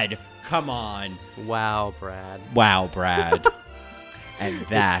 Brad. Come on. Wow, Brad. And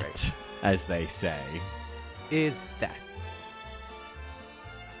that, as they say, is that.